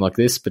in a game like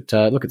this, but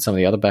look at some of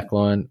the other back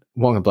line.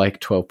 Wonga Blake,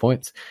 12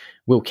 points.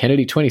 Will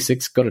Kennedy,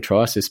 26, got a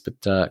try assist,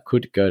 but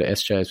could go to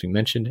SJ, as we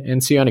mentioned.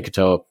 And Sione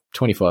Katoa,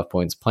 25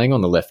 points, playing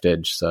on the left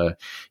edge. So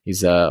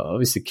he's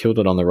obviously killed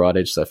it on the right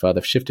edge so far.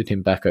 They've shifted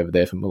him back over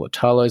there for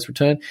Mulatalo's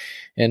return.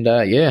 And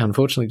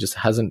unfortunately just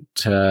hasn't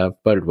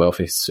boded well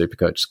for his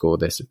Supercoach score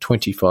there. So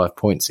 25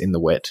 points in the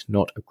wet.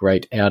 Not a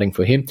great outing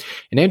for him.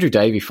 And Andrew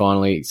Davey,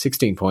 finally,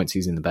 16 points.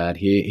 He's in the bad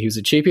here. He was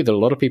a cheapie that a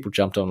lot of people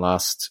jumped on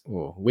last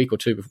week or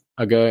two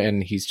ago,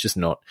 and he's just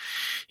not.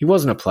 He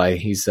wasn't a play.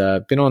 He's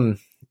been on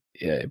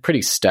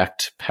pretty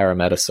stacked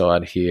Parramatta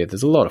side here.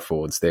 There's a lot of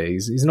forwards there.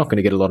 He's not going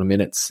to get a lot of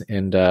minutes,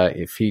 and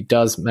if he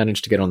does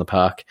manage to get on the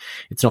park,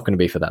 it's not going to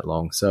be for that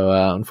long. So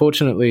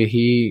unfortunately,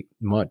 he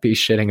might be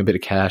shedding a bit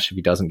of cash if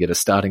he doesn't get a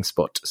starting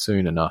spot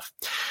soon enough.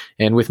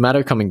 And with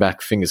Matto coming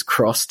back, fingers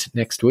crossed,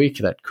 next week,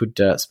 that could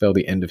spell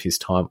the end of his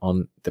time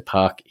on the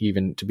park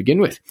even to begin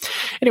with.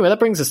 Anyway, that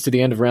brings us to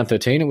the end of round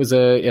 13. It was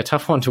a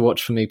tough one to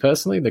watch for me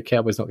personally. The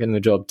Cowboys not getting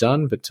the job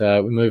done, but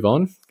we move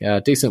on.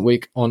 Decent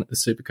week on the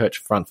Supercoach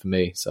front for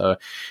me. So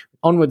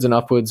onwards and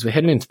upwards, we're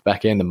heading into the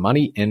back end, the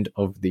money end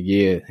of the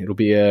year. It'll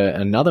be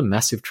another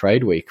massive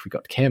trade week. We've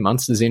got Cam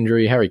Munster's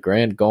injury, Harry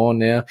Grant gone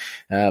now,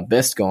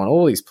 Best gone,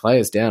 all these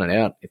players down and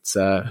out. It's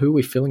who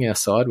we're filling our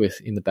side with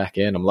in the back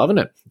end. I'm loving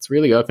it. It's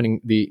really opening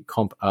the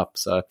comp up.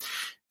 So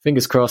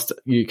fingers crossed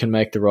you can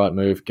make the right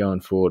move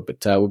going forward.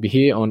 But we'll be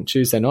here on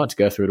Tuesday night to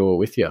go through it all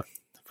with you.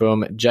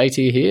 From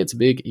JT here, it's a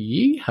big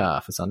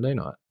yeehaw for Sunday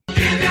night. Give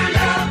your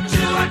love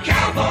to a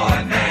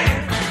cowboy.